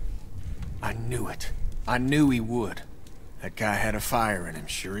me. I knew it. I knew he would. That guy had a fire in him,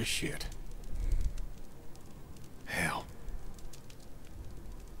 sure as shit. Hell.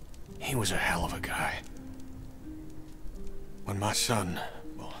 He was a hell of a guy. When my son,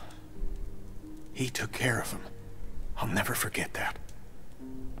 well, he took care of him. I'll never forget that.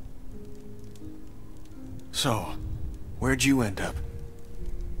 So, where'd you end up?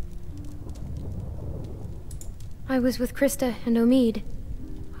 I was with Krista and Omid.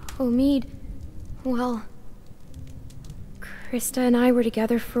 Omid, well... Krista and I were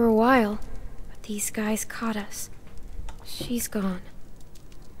together for a while, but these guys caught us. She's gone.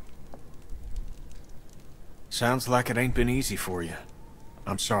 Sounds like it ain't been easy for you.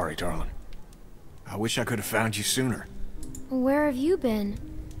 I'm sorry, darling. I wish I could have found you sooner. Where have you been?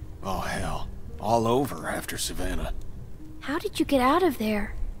 Oh, hell. All over after Savannah. How did you get out of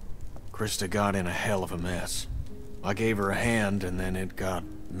there? Krista got in a hell of a mess. I gave her a hand, and then it got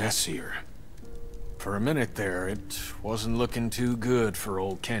messier. For a minute there, it wasn't looking too good for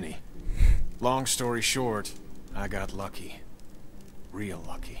old Kenny. Long story short, I got lucky. Real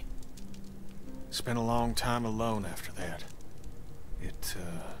lucky. Spent a long time alone after that.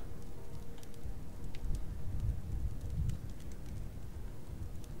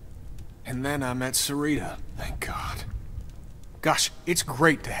 And then I met Sarita, thank God. Gosh, it's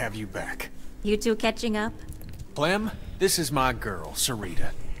great to have you back. You two catching up? Clem, this is my girl,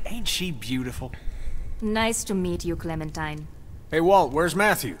 Sarita. Ain't she beautiful? Nice to meet you, Clementine. Hey, Walt, where's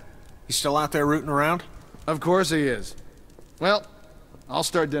Matthew? He's still out there rooting around? Of course he is. Well, I'll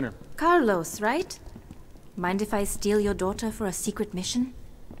start dinner. Carlos, right? Mind if I steal your daughter for a secret mission?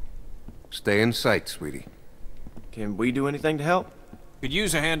 Stay in sight, sweetie. Can we do anything to help? Could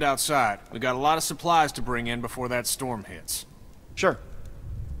use a hand outside. We got a lot of supplies to bring in before that storm hits. Sure.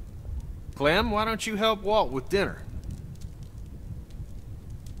 Clem, why don't you help Walt with dinner?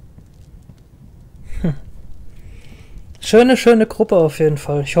 Schöne Gruppe auf jeden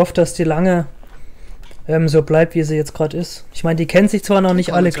Fall. Ich hoffe, dass die lange so bleibt, wie sie jetzt gerade ist. Ich meine, die kennen sich zwar noch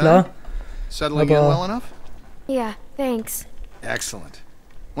nicht alle, klar. Settling in well enough? Yeah, thanks. Excellent.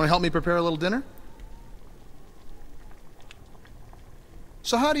 Want to help me prepare a little dinner?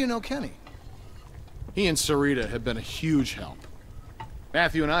 So how do you know Kenny? He and Sarita have been a huge help.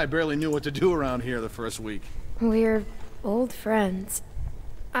 Matthew and I barely knew what to do around here the first week. We're old friends.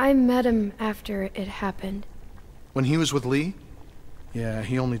 I met him after it happened. When he was with Lee? Yeah,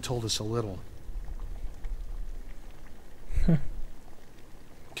 he only told us a little.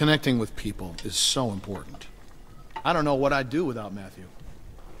 Connecting with people is so important. I don't know what I'd do without Matthew.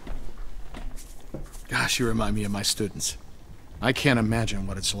 Gosh, you remind me of my students. I can't imagine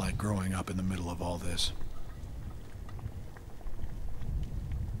what it's like growing up in the middle of all this.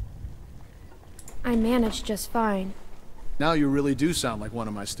 I managed just fine. Now you really do sound like one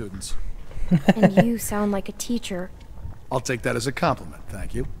of my students. And you sound like a teacher. I'll take that as a compliment,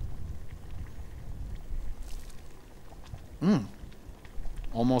 thank you.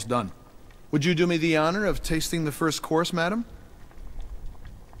 Almost done. Would you do me the honor of tasting the first course, madam?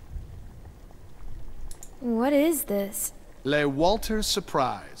 What is this? Le Walter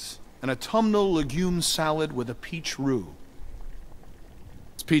Surprise, an autumnal legume salad with a peach roux.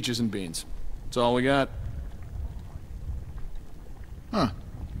 It's peaches and beans. That's all we got. Huh.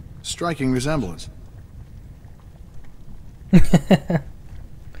 Striking resemblance.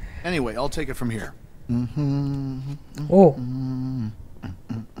 Anyway, I'll take it from here. Oh.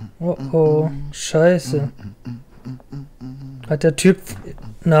 Oh oh. Scheiße. Hat der Typ...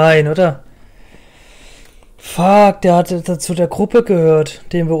 Nein, oder? Fuck, der hatte dazu der Gruppe gehört,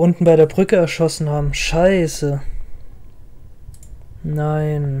 den wir unten bei der Brücke erschossen haben. Scheiße.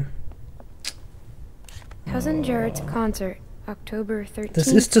 Nein. Cousin Jared's concert, October 13th. Das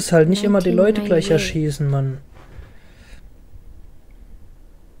ist es halt, nicht immer die Leute gleich erschießen, Mann.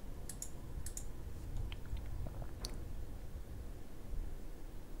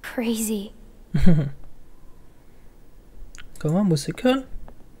 Crazy. Kann man Musik hören?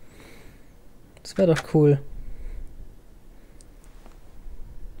 Das wäre doch cool.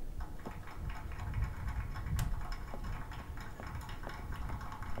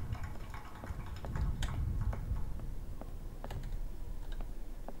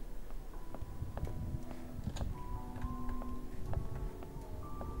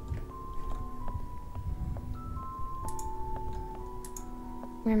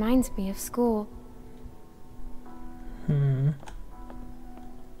 Reminds me of school.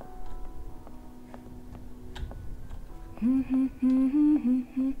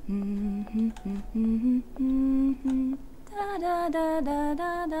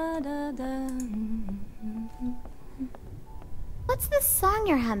 What's this song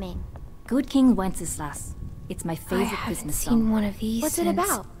you're humming? Good King Wenceslas. It's my favorite Christmas song. I haven't seen one of these. What's it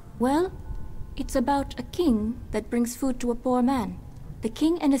about? Well, it's about a king that brings food to a poor man. The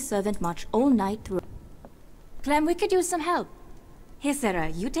king and his servant march all night through. Clem, we could use some help. Here, Sarah,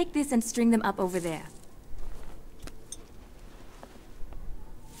 you take this and string them up over there.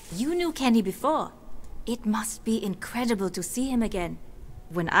 You knew Kenny before. It must be incredible to see him again.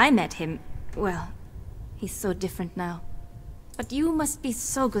 When I met him, well, he's so different now. But you must be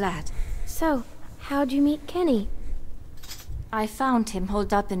so glad. So, how'd you meet Kenny? I found him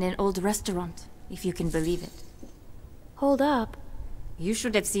holed up in an old restaurant, if you can believe it. Hold up? You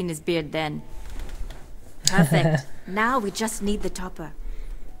should have seen his beard then. Perfect. Now we just need the topper.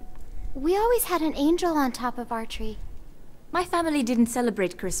 We always had an angel on top of our tree. My family didn't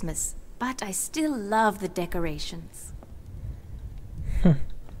celebrate Christmas, but I still love the decorations.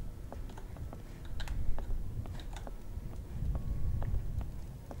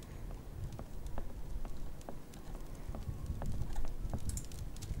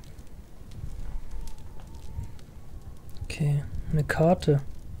 Okay, eine Karte.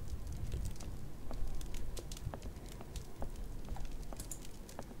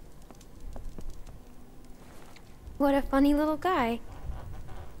 What a funny little guy.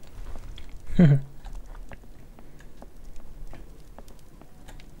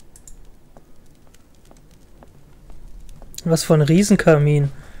 Was für ein Riesenkamin.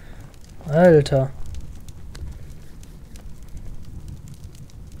 Alter.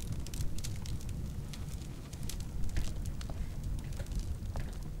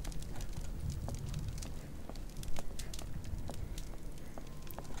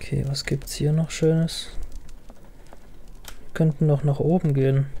 Okay, was gibt's hier noch Schönes? Wir könnten noch nach oben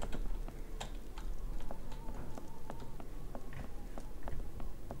gehen.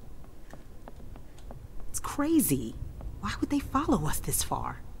 It's crazy. Why would they follow us this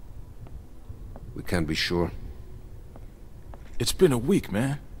far? We can't be sure. It's been a week,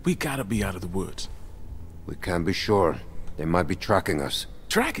 man. We gotta be out of the woods. We can't be sure. They might be tracking us.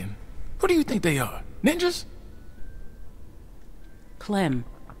 Tracking? Who do you think they are? Ninjas? Clem,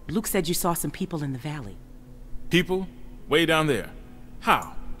 Luke said you saw some people in the valley. People? Way down there.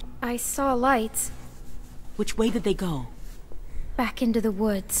 How? I saw lights. Which way did they go? Back into the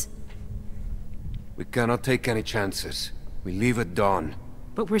woods. We cannot take any chances. We leave at dawn.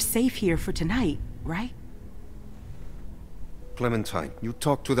 But we're safe here for tonight, right? Clementine, you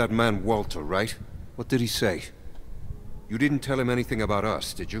talked to that man Walter, right? What did he say? You didn't tell him anything about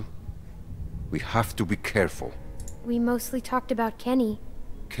us, did you? We have to be careful. We mostly talked about Kenny.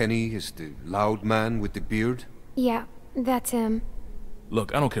 Kenny is the loud man with the beard? Yeah, that's him.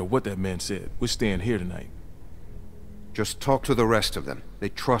 Look, I don't care what that man said. We're staying here tonight. Just talk to the rest of them. They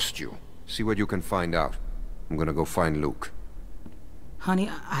trust you. See what you can find out. I'm gonna go find Luke. Honey,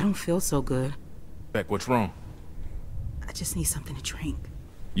 I don't feel so good. Beck, what's wrong? I just need something to drink.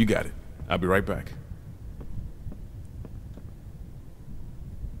 You got it. I'll be right back.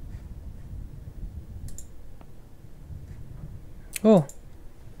 Oh.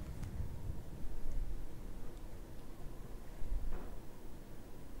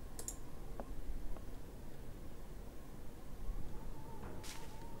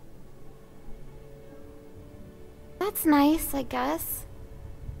 That's nice, I guess.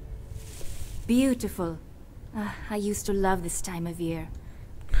 Beautiful. I used to love this time of year.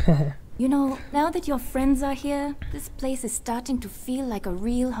 You know, now that your friends are here, this place is starting to feel like a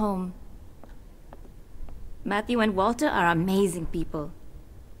real home. Matthew and Walter are amazing people.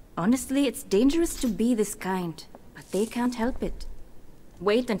 Honestly, it's dangerous to be this kind, but they can't help it.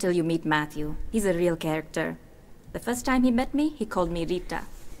 Wait until you meet Matthew. He's a real character. The first time he met me, he called me Rita.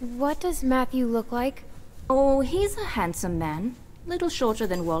 What does Matthew look like? Oh, he's a handsome man. Little shorter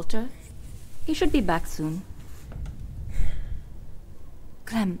than Walter. He should be back soon.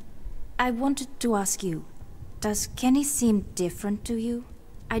 Clem, I wanted to ask you, does Kenny seem different to you?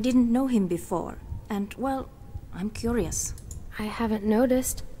 I didn't know him before, and, well, I'm curious. I haven't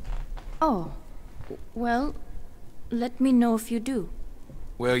noticed. Oh, well, let me know if you do.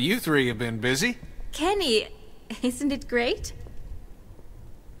 Well, you three have been busy. Kenny, isn't it great?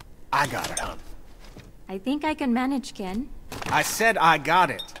 I got it, hon. I think I can manage, Ken. I said I got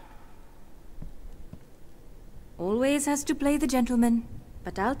it. Always has to play the gentleman.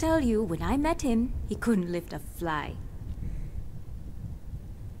 But I'll tell you, when I met him, he couldn't lift a fly.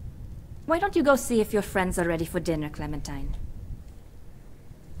 Why don't you go see if your friends are ready for dinner, Clementine?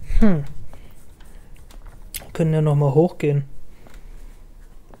 Können ja noch mal hochgehen.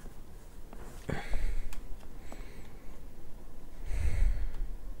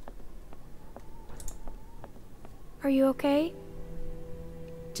 Are you okay?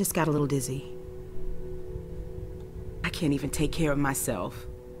 Just got a little dizzy. I can't even take care of myself.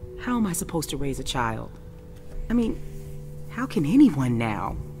 How am I supposed to raise a child? I mean, how can anyone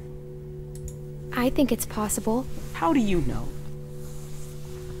now? I think it's possible. How do you know?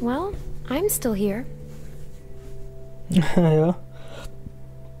 Well, I'm still here. Ja.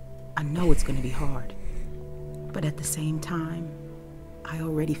 I know it's gonna be hard. But at the same time, I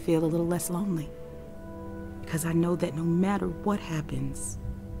already feel a little less lonely. Because I know that no matter what happens,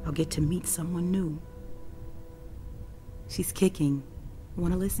 I'll get to meet someone new. She's kicking.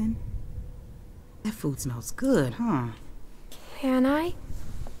 Wanna listen? That food smells good, huh? Can I?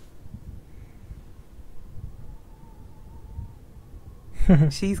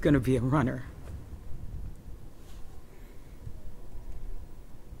 She's gonna be a runner.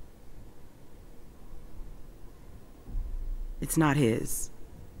 It's not his.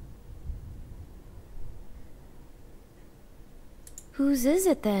 Whose is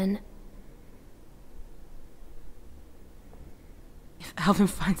it then? If Alvin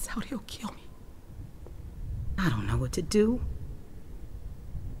finds out, he'll kill me. I don't know what to do.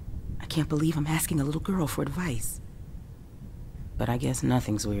 I can't believe I'm asking a little girl for advice. But I guess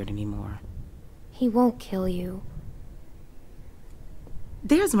nothing's weird anymore. He won't kill you.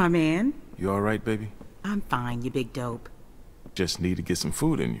 There's my man. You all right, baby? I'm fine, you big dope. Just need to get some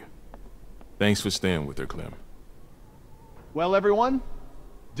food in you. Thanks for staying with her, Clem. Well, everyone,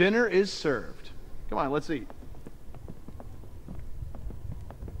 dinner is served. Come on, let's eat.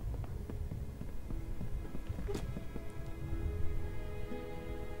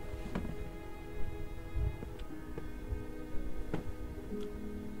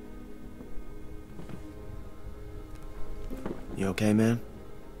 You okay, man?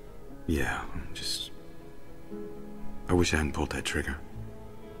 Yeah, I wish I hadn't pulled that trigger.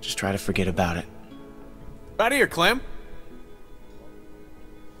 Just try to forget about it. Right here, Clem.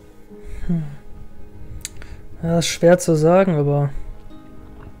 Ja, ist schwer zu sagen, aber...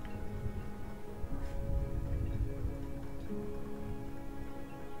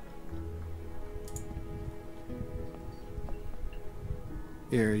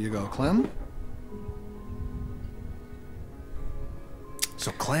 Here you go, Clem.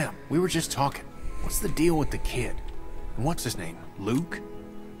 So, Clem, we were just talking. What's the deal with the kid? And what's his name? Luke?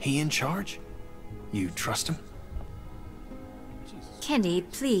 He in charge? You trust him? Kenny,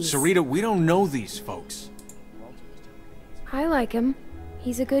 please. Sarita, we don't know these folks. I like him.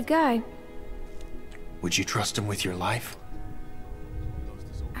 He's a good guy. Would you trust him with your life?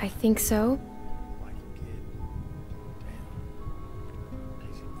 I think so.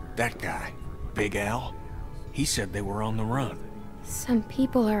 That guy, Big Al, he said they were on the run. Some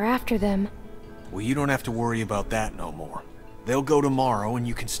people are after them. Well, you don't have to worry about that no more. They'll go tomorrow and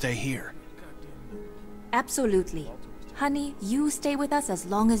you can stay here. Absolutely. Honey, you stay with us as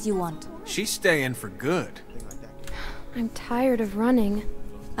long as you want. She's staying for good. I'm tired of running.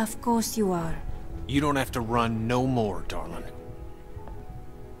 Of course you are. You don't have to run no more, darling.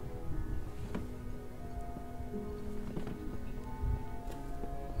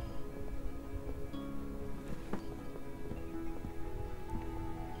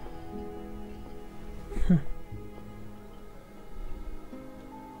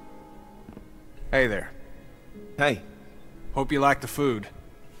 Hey there. Hey. Hope you like the food.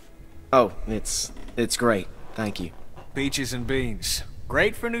 Oh, it's great. Thank you. Peaches and beans.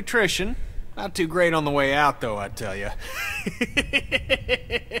 Great for nutrition. Not too great on the way out, though, I tell you.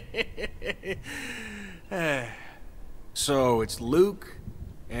 So, it's Luke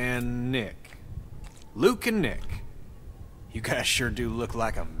and Nick. Luke and Nick. You guys sure do look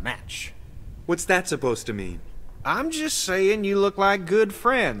like a match. What's that supposed to mean? I'm just saying you look like good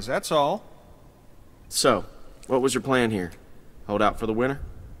friends, that's all. So, what was your plan here? Hold out for the winter?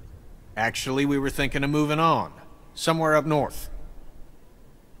 Actually, we were thinking of moving on. Somewhere up north.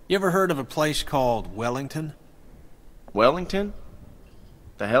 You ever heard of a place called Wellington? Wellington?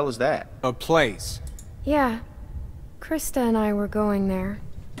 The hell is that? A place. Yeah. Krista and I were going there.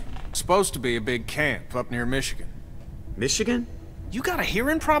 Supposed to be a big camp up near Michigan. Michigan? You got a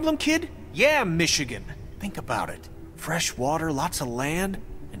hearing problem, kid? Yeah, Michigan. Think about it. Fresh water, lots of land,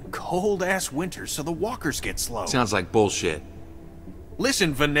 and cold-ass winters so the walkers get slow. Sounds like bullshit.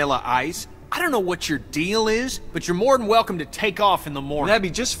 Listen, Vanilla Ice, I don't know what your deal is, but you're more than welcome to take off in the morning. That'd be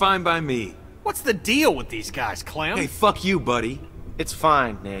just fine by me. What's the deal with these guys, Clem? Hey, fuck you, buddy. It's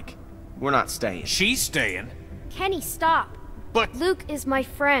fine, Nick. We're not staying. She's staying. Kenny, stop. But Luke is my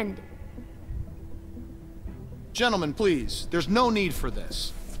friend. Gentlemen, please, there's no need for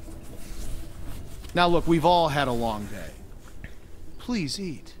this. Now look, we've all had a long day. Please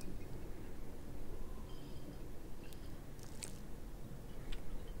eat.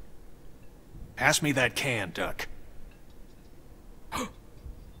 Pass me that can, Duck.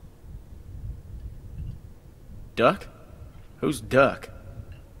 Duck? Who's Duck?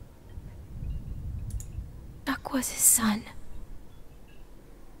 Duck was his son.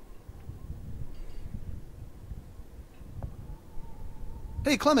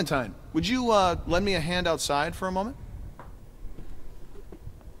 Hey, Clementine, would you, lend me a hand outside for a moment?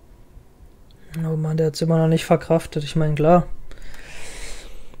 Oh Mann, der hat's immer noch nicht verkraftet. Ich meine, klar.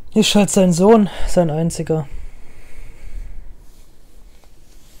 Ist halt sein Sohn, sein einziger.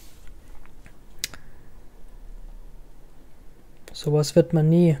 Sowas wird man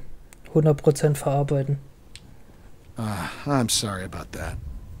nie 100% verarbeiten. I'm sorry about that.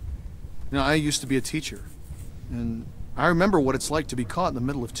 You know, I used to be a teacher, and I remember what it's like to be caught in the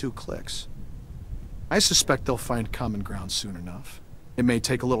middle of two cliques. I suspect they'll find common ground soon enough. It may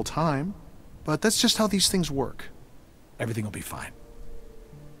take a little time, but that's just how these things work. Everything will be fine.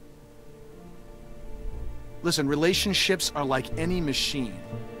 Listen, relationships are like any machine.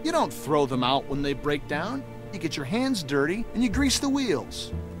 You don't throw them out when they break down. You get your hands dirty, and you grease the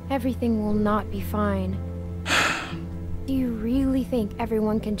wheels. Everything will not be fine. Do you really think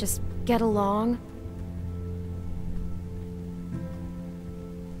everyone can just get along?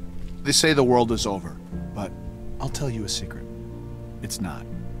 They say the world is over, but I'll tell you a secret. It's not.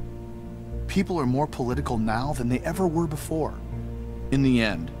 People are more political now than they ever were before. In the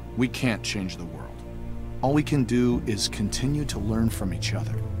end, we can't change the world. All we can do is continue to learn from each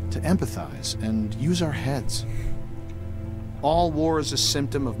other, to empathize and use our heads. All war is a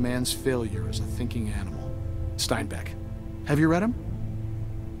symptom of man's failure as a thinking animal. Steinbeck. Have you read him?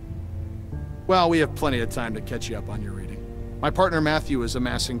 Well, we have plenty of time to catch you up on your reading. My partner Matthew is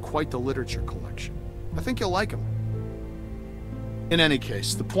amassing quite the literature collection. I think you'll like him. In any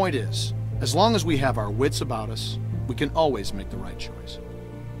case, the point is, as long as we have our wits about us, we can always make the right choice.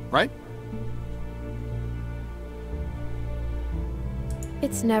 Right?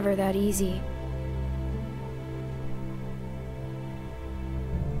 It's never that easy.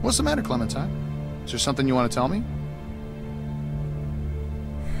 What's the matter, Clementine? Is there something you want to tell me?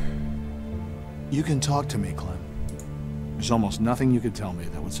 You can talk to me, Clem. There's almost nothing you could tell me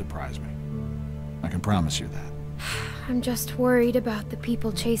that would surprise me. I can promise you that. I'm just worried about the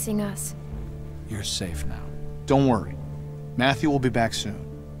people chasing us. You're safe now. Don't worry. Matthew will be back soon,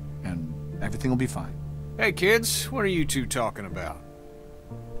 and everything will be fine. Hey, kids, what are you two talking about?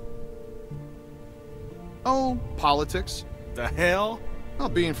 Oh, politics. The hell? Well,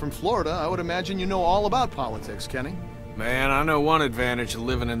 being from Florida, I would imagine you know all about politics, Kenny. Man, I know one advantage of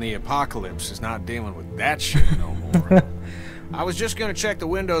living in the apocalypse is not dealing with that shit no more. I was just gonna check the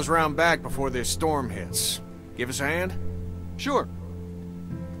windows round back before this storm hits. Give us a hand? Sure.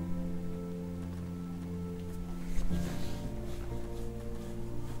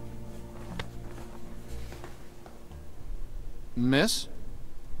 Miss?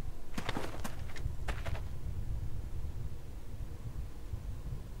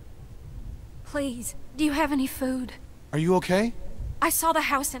 Please, do you have any food? Are you okay? I saw the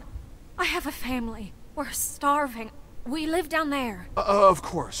house and I have a family. We're starving. We live down there. Of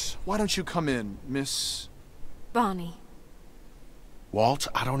course. Why don't you come in, Miss... Bonnie. Walt,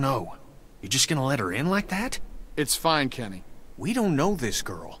 I don't know. You're just gonna let her in like that? It's fine, Kenny. We don't know this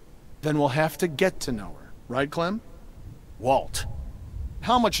girl. Then we'll have to get to know her. Right, Clem? Walt.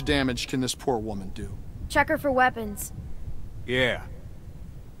 How much damage can this poor woman do? Check her for weapons. Yeah.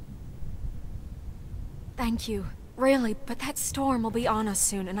 Thank you. Really, but that storm will be on us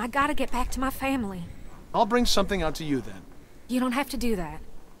soon, and I gotta get back to my family. I'll bring something out to you then. You don't have to do that.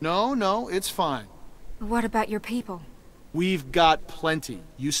 No, it's fine. What about your people? We've got plenty.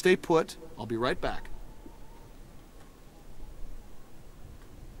 You stay put. I'll be right back.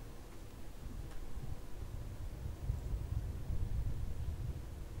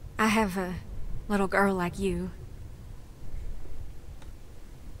 I have a little girl like you.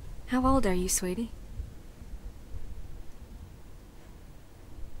 How old are you, sweetie?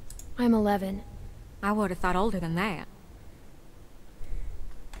 I'm 11. I would have thought older than that.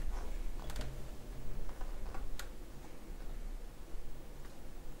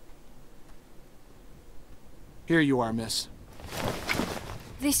 Here you are, miss.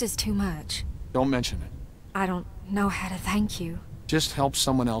 This is too much. Don't mention it. I don't know how to thank you. Just help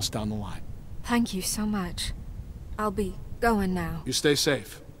someone else down the line. Thank you so much. I'll be going now. You stay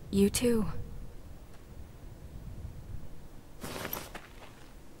safe. You too.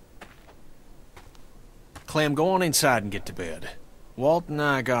 Clem, go on inside and get to bed. Walt and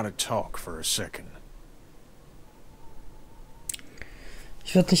I gotta talk for a second.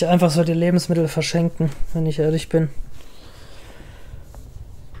 Ich würde nicht einfach so die Lebensmittel verschenken, wenn ich ehrlich bin.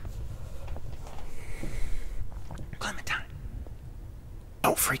 Clementine.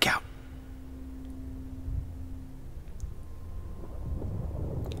 Don't freak out.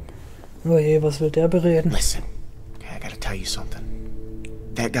 Oh je, was will der bereden? Listen, okay, I gotta tell you something.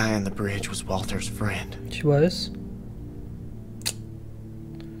 That guy on the bridge was Walter's friend. Ich weiß.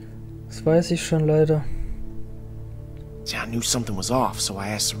 Das weiß ich schon leider. See, I knew something was off, so I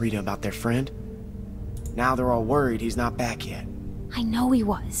asked Sarita about their friend. Now they're all worried he's not back yet. I know he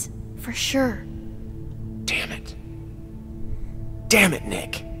was. For sure. Damn it. Damn it,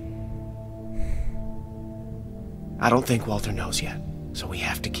 Nick. I don't think Walter knows yet, so we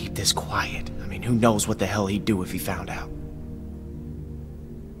have to keep this quiet. I mean, who knows what the hell he'd do if he found out.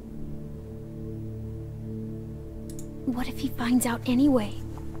 What if he finds out anyway?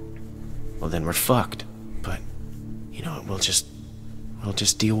 Well, then we're fucked. But, you know, we'll just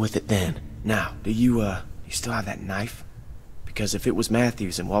deal with it then. Now, do you still have that knife? Because if it was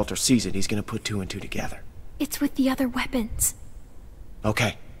Matthews and Walter sees it, he's gonna put two and two together. It's with the other weapons.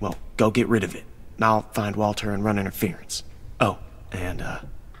 Okay, well, go get rid of it. And I'll find Walter and run interference. Oh, and,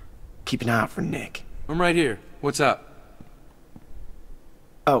 keep an eye out for Nick. I'm right here. What's up?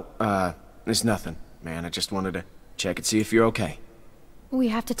 Oh, it's nothing, man. I just wanted to check and see if you're okay. We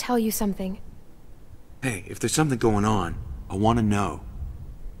have to tell you something. Hey, if there's something going on, I want to know.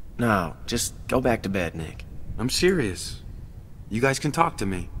 No, just go back to bed, Nick. I'm serious. You guys can talk to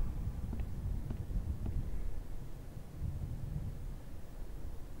me.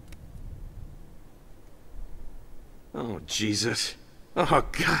 Oh, Jesus. Oh,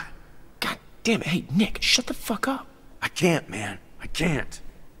 God. God damn it. Hey, Nick, shut the fuck up. I can't, man. I can't.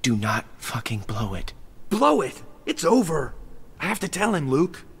 Do not fucking blow it. Blow it? It's over. I have to tell him,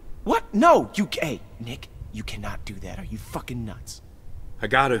 Luke. What? No, hey, Nick, you cannot do that. Are you fucking nuts? I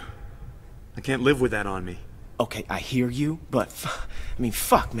gotta. I can't live with that on me. Okay, I hear you, but, I mean,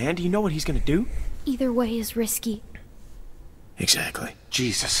 fuck, man. Do you know what he's gonna do? Either way is risky. Exactly.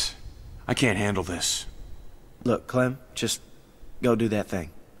 Jesus. I can't handle this. Look, Clem, just go do that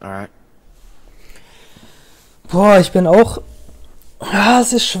thing, alright? Boah, ich bin auch... Ah,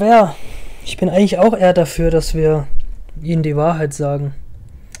 es ist schwer. Ich bin eigentlich auch eher dafür, dass wir ihnen die Wahrheit sagen.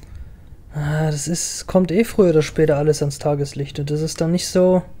 Ah, kommt eh früher oder später alles ans Tageslicht und das ist dann nicht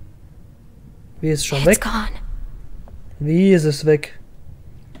so... Wie ist es schon weg? Wie ist es weg?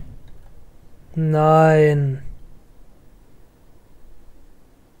 Nein.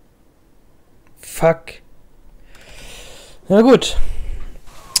 Fuck. Ja gut.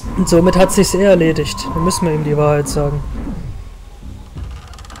 Und somit hat sich's eh erledigt. Dann müssen wir ihm die Wahrheit sagen.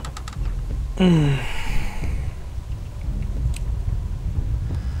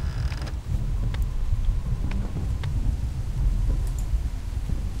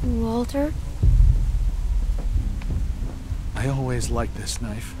 Walter? I always liked this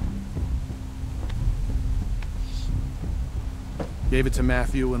knife. Gave it to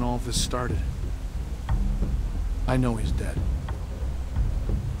Matthew when all this started. I know he's dead.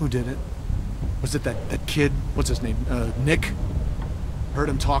 Who did it? Was it that kid? What's his name? Nick? Heard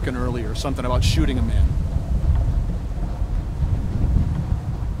him talking earlier, something about shooting a man.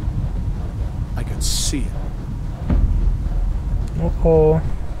 I could see it. Uh-oh.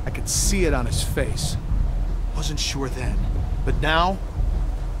 I could could see it on his face. Wasn't sure then, but now...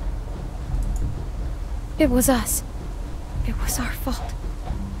 It was us. It was our fault.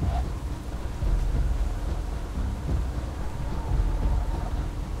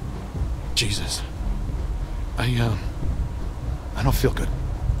 Jesus. I don't feel good.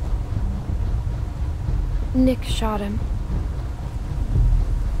 Nick shot him.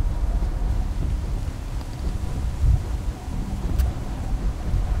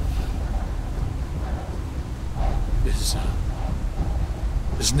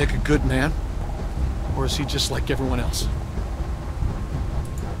 Is Nick a good man? Or is he just like everyone else?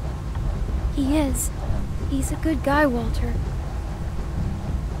 He is. He's a good guy, Walter.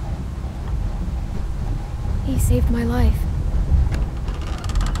 He saved my life.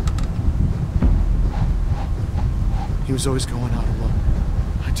 He was always going out alone.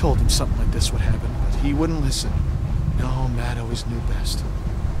 I told him something like this would happen, but he wouldn't listen. No, Matt always knew best.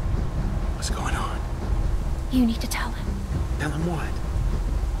 What's going on? You need to tell him. Tell him what?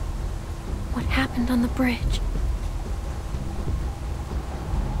 What happened on the bridge.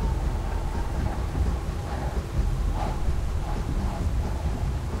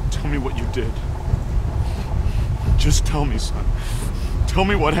 Tell me what you did. Just tell me, son. Tell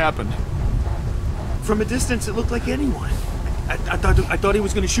me what happened. From a distance, it looked like anyone. I thought he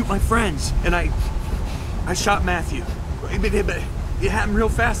was going to shoot my friends, and I shot Matthew. It happened real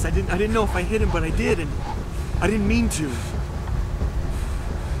fast. I didn't know if I hit him, but I did, and I didn't mean to.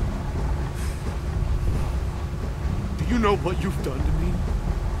 Do you know what you've done to me?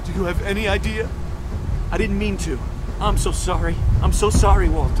 Do you have any idea? I didn't mean to. I'm so sorry. I'm so sorry,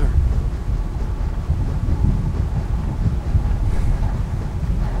 Walter.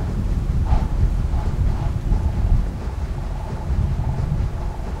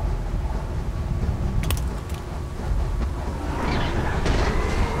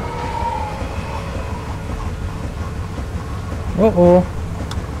 Uh-oh.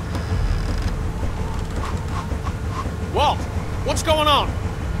 Walt, what's going on?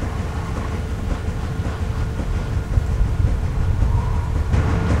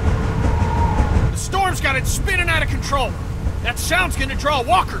 The storm's got it spinning out of control. That sound's gonna draw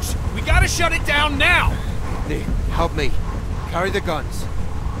walkers. We gotta shut it down now. Nick, help me. Carry the guns.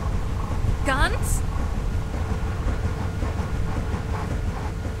 Guns?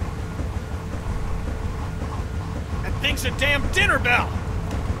 That thing's a damn dinner bell.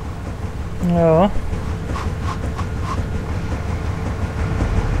 Ja.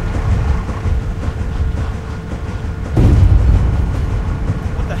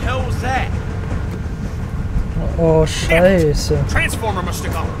 What the hell was that? Oh, Scheiße. Transformer must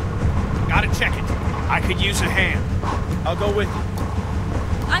have gone. Gotta check it. I could use a hand. I'll go with you.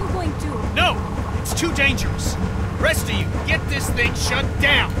 I'm going to. No! It's too dangerous. Rest of you, get this thing shut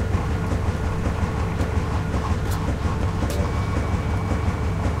down.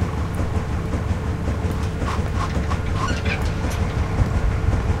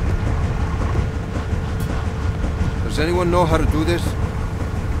 Does anyone know how to do this?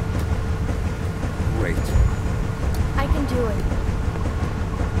 Great. I can do it.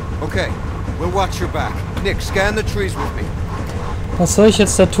 Okay, we'll watch your back. Nick, scan the trees with me. Was soll ich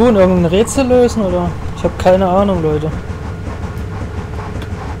jetzt da tun? Irgendein Rätsel lösen oder? Ich habe keine Ahnung, Leute.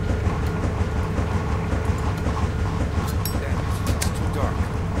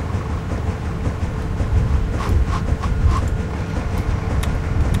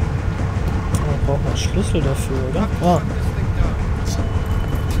 Man braucht einen Schlüssel dafür, oder? Ah.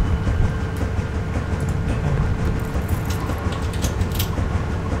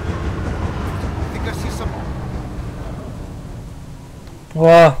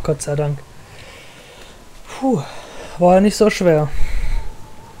 Boah, Gott sei Dank. Puh, war nicht so schwer.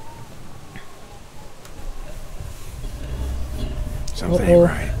 Something ain't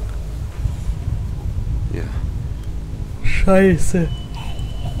right. Yeah. Scheiße.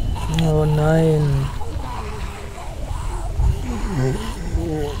 Oh nein.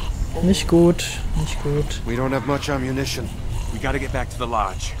 Nicht gut, nicht gut. We don't have much ammunition. We gotta get back to the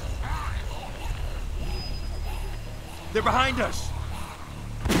lodge. They're behind us!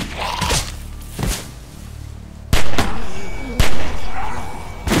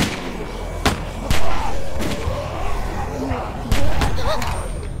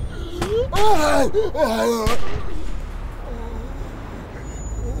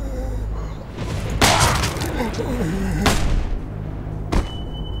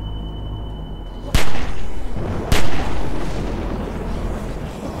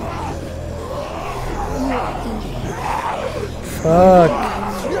 Fuck.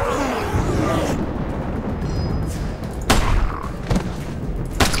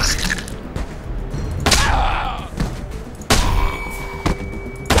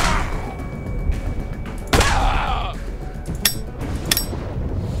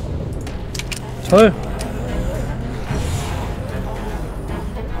 Toll.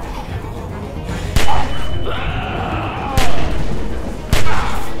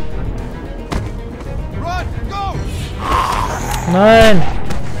 Nein!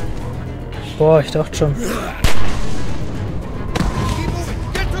 Boah, ich dachte schon.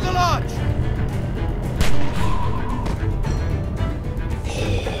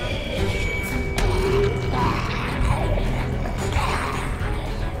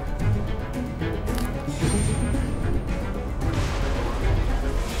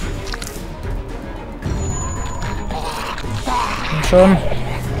 Komm schon.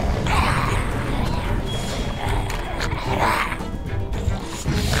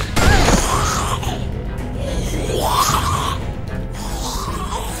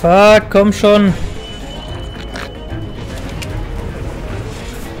 Fuck, komm schon.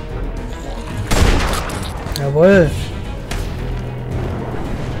 Jawohl.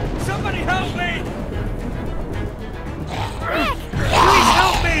 Somebody help me! Please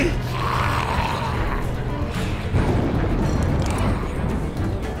help me!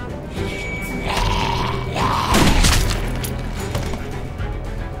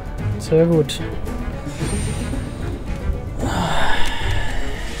 Sehr gut.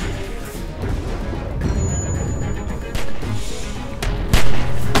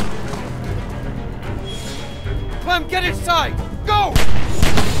 Clem, get inside! Go!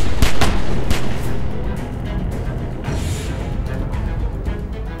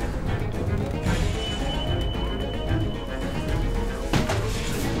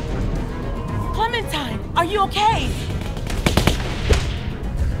 Clementine, are you okay?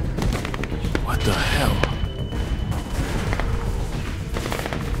 What the hell?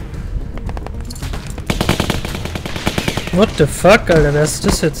 What the fuck, Alter, wer ist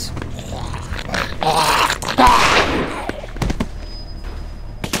das jetzt?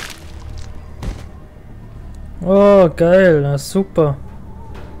 Oh, geil, das ist super.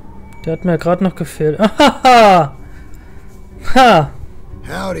 Der hat mir gerade noch gefehlt. Ahaha! Ha!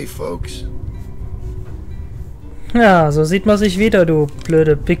 Howdy, folks. Ja, so sieht man sich wieder, du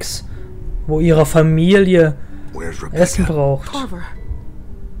blöde Pix, wo ihre Familie Essen braucht. Carver.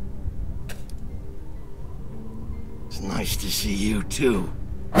 It's nice to see you too.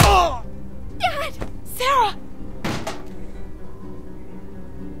 Oh! Dad! Sarah!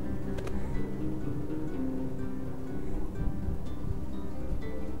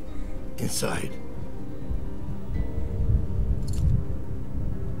 Inside.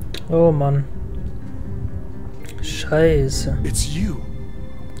 Oh Mann. Scheiße. It's you.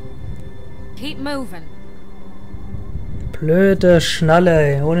 Keep moving. Blöde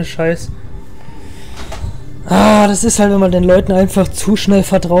Schnalle, ey. Ohne Scheiß. Ah, das ist halt, wenn man den Leuten einfach zu schnell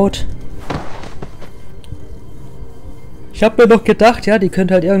vertraut. Ich habe mir doch gedacht, ja, die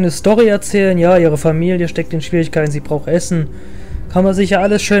könnte halt irgendeine Story erzählen. Ja, ihre Familie steckt in Schwierigkeiten, sie braucht Essen. Kann man sich ja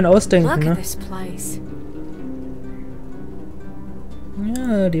alles schön ausdenken, ne?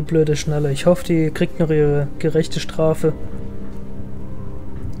 Ja, die blöde Schnalle. Ich hoffe, die kriegt noch ihre gerechte Strafe.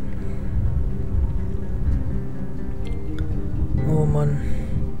 Oh Mann.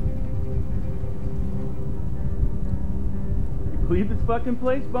 Leave this fucking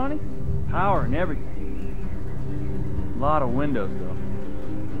place, Bonnie? Power and everything. A lot of windows, though.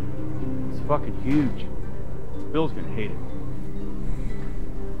 It's fucking huge. Bill's gonna hate it.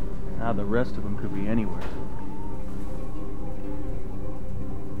 Now the rest of them could be anywhere.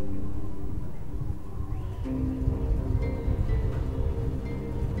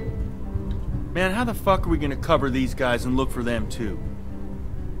 Man, how the fuck are we gonna cover these guys and look for them too?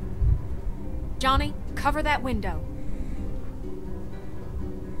 Johnny, cover that window.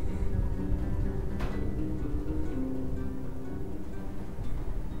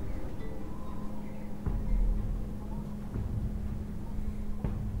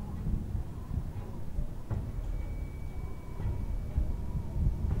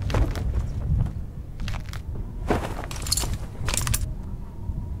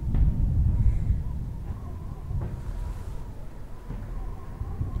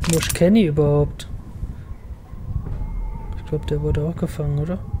 Wo ist Kenny überhaupt? Ich glaube, der wurde auch gefangen,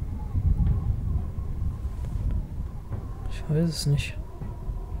 oder? Ich weiß es nicht.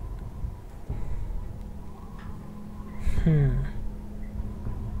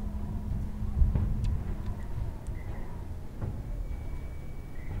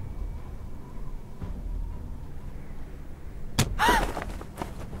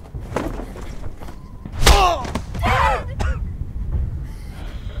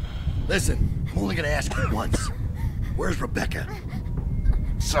 Listen, I'm only gonna ask you once. Where's Rebecca?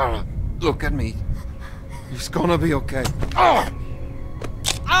 Sarah, look at me. It's gonna be okay. Oh!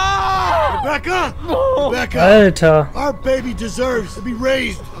 Ah! Rebecca! Rebecca! Alter. Our baby deserves to be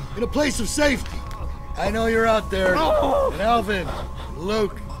raised in a place of safety. I know you're out there. And Alvin, and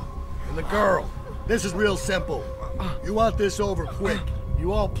Luke, and the girl. This is real simple. You want this over quick.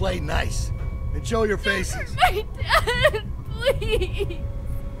 You all play nice. And show your faces. My dad, please.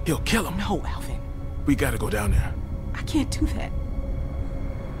 He'll kill him. No, Alvin. We gotta go down there. I can't do that.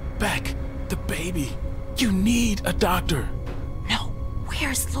 Beck, the baby. You need a doctor. No.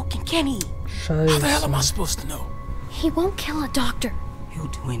 Where's Luke and Kenny? How the hell am I Scheiße. supposed to know? He won't kill a doctor. He'll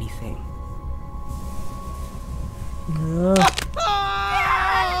do anything. Ja.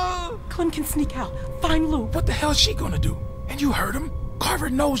 Clem can sneak out. Find Luke. What the hell's she gonna do? And you heard him? Carver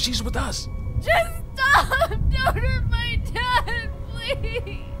knows she's with us. Just stop! Don't hurt my dad,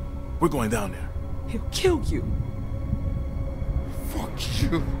 please! We're going down there. He'll kill you. Fuck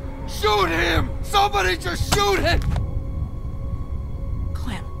you. Shoot him! Somebody just shoot him!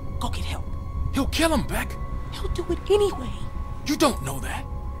 Clem, go get help. He'll kill him, Beck. He'll do it anyway. You don't know that.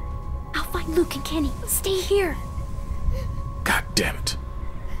 I'll find Luke and Kenny. Stay here. God damn it.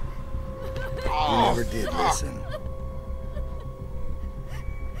 You never did listen.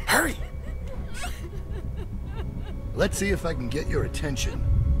 Hurry! Let's see if I can get your attention.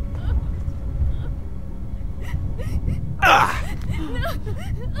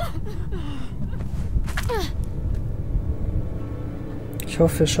 Ich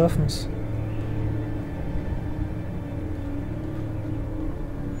hoffe, wir schaffen's.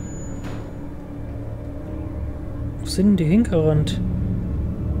 Wo sind denn die hingerannt?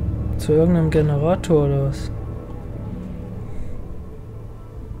 Zu irgendeinem Generator oder was?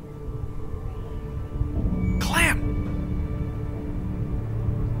 Clem!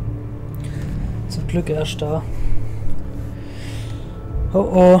 Zum Glück erst da. Oh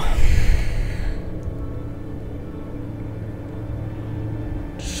oh.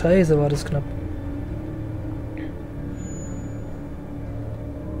 Scheiße, war das knapp.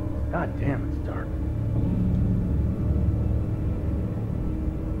 God damn, it's dark.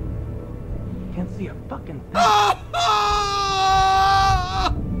 Can't see a fucking thing.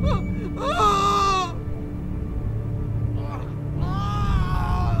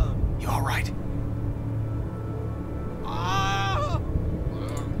 You all right?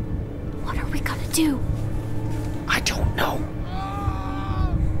 What are we gonna do? I don't know.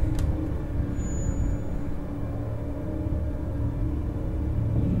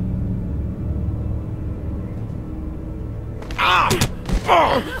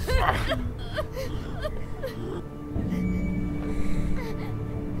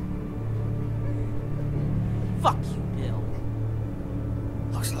 Fuck you, Bill.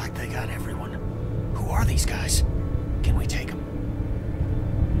 Looks like they got everyone. Who are these guys? Can we take them?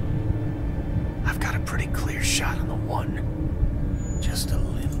 I've got a pretty clear shot on the one. Just a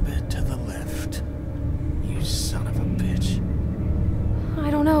little bit to the left. You son of a bitch. I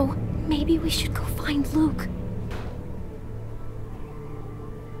don't know. Maybe we should go find Luke.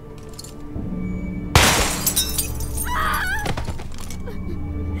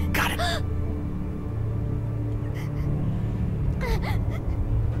 Got it.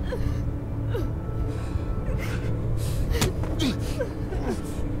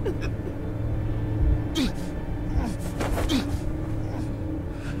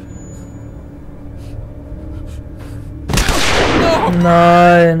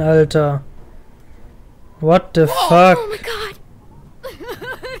 Nein, Alter. What the fuck? Oh my god.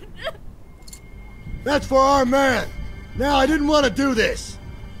 That's for our man. Now, I didn't want to do this,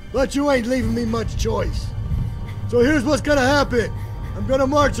 but you ain't leaving me much choice. So here's what's gonna happen. I'm gonna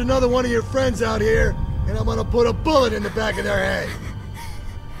march another one of your friends out here, and I'm gonna put a bullet in the back of their head.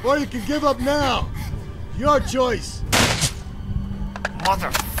 Or you can give up now. Your choice.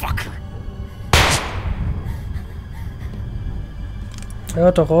 Motherfucker.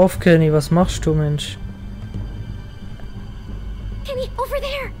 Hör doch auf, Kenny. Was machst du, Mensch? Kenny, over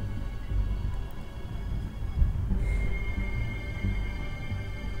there.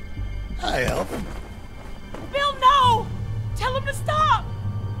 Hi, Alvin. Bill, no! Tell him to stop!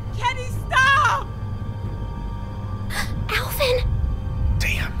 Kenny, stop! Alvin!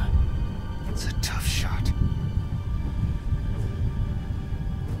 Damn. It's a tough shot.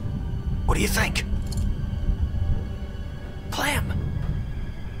 What do you think? Clem!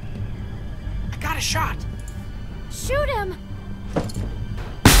 I got a shot. Shoot him!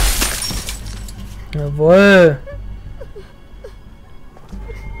 Jawohl.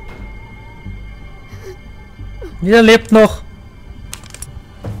 Jeder lebt noch.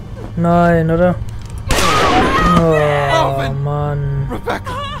 Nein, oder? Oh, Mann.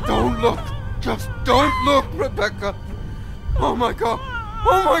 Rebecca, don't look. Just don't look, Rebecca. Oh my god.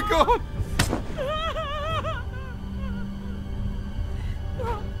 Oh my god.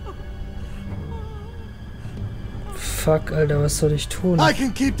 Fuck, Alter, was soll ich tun? I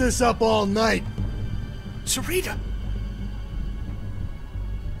can keep this up all night. Sarita!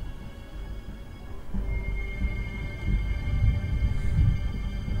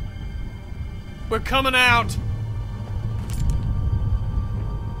 We're coming out!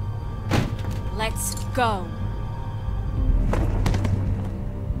 Let's go.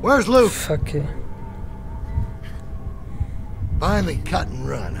 Where's Luke? Fuck it. Finally cut and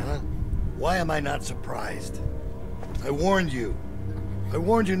run, huh? Why am I not surprised? I warned you. I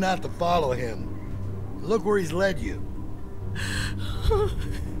warned you not to follow him. Look where he's led you.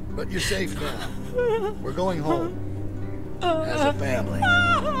 But you're safe now. We're going home. As a family.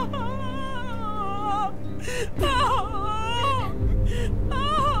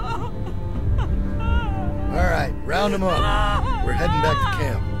 Alright, round them up. We're heading back to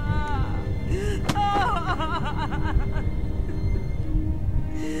camp.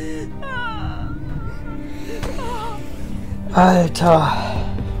 Alter.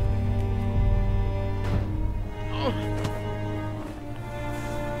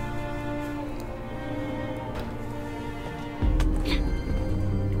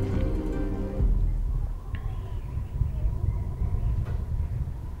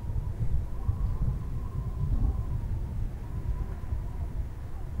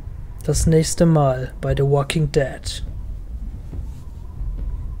 Das nächste Mal bei The Walking Dead.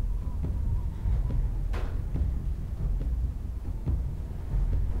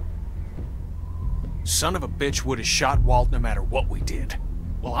 Son of a bitch would have shot Walt no matter what we did.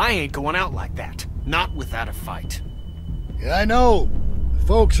 Well, I ain't going out like that. Not without a fight. Yeah, I know. The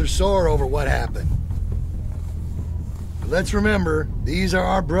folks are sore over what happened. But let's remember, these are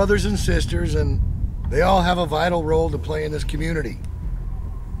our brothers and sisters, and they all have a vital role to play in this community.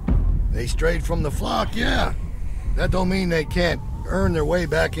 They strayed from the flock, yeah. That don't mean they can't earn their way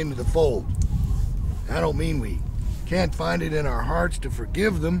back into the fold. I don't mean we can't find it in our hearts to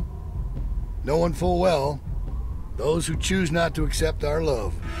forgive them, knowing full well, those who choose not to accept our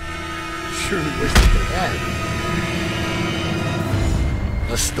love surely wish that they had.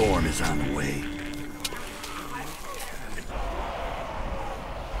 A storm is on the way.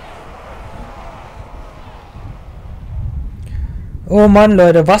 Oh Mann,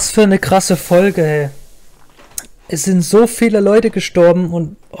 Leute, was für eine krasse Folge, hey. Es sind so viele Leute gestorben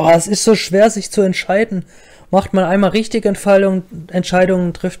und es ist so schwer, sich zu entscheiden. Macht man einmal richtige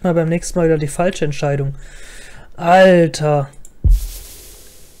Entscheidungen, trifft man beim nächsten Mal wieder die falsche Entscheidung. Alter.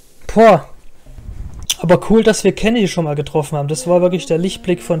 Boah. Aber cool, dass wir Kenny schon mal getroffen haben. Das war wirklich der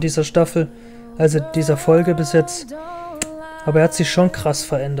Lichtblick von dieser Staffel. Also dieser Folge bis jetzt. Aber er hat sich schon krass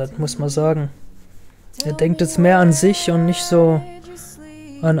verändert, muss man sagen. Er denkt jetzt mehr an sich und nicht so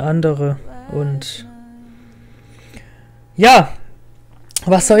an andere. Und ja,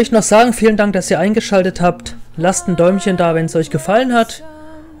 was soll ich noch sagen? Vielen Dank, dass ihr eingeschaltet habt. Lasst ein Däumchen da, wenn es euch gefallen hat.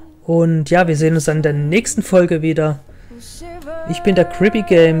 Und ja, wir sehen uns dann in der nächsten Folge wieder. Ich bin der Creepy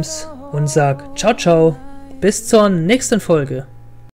Games und sag ciao, ciao. Bis zur nächsten Folge.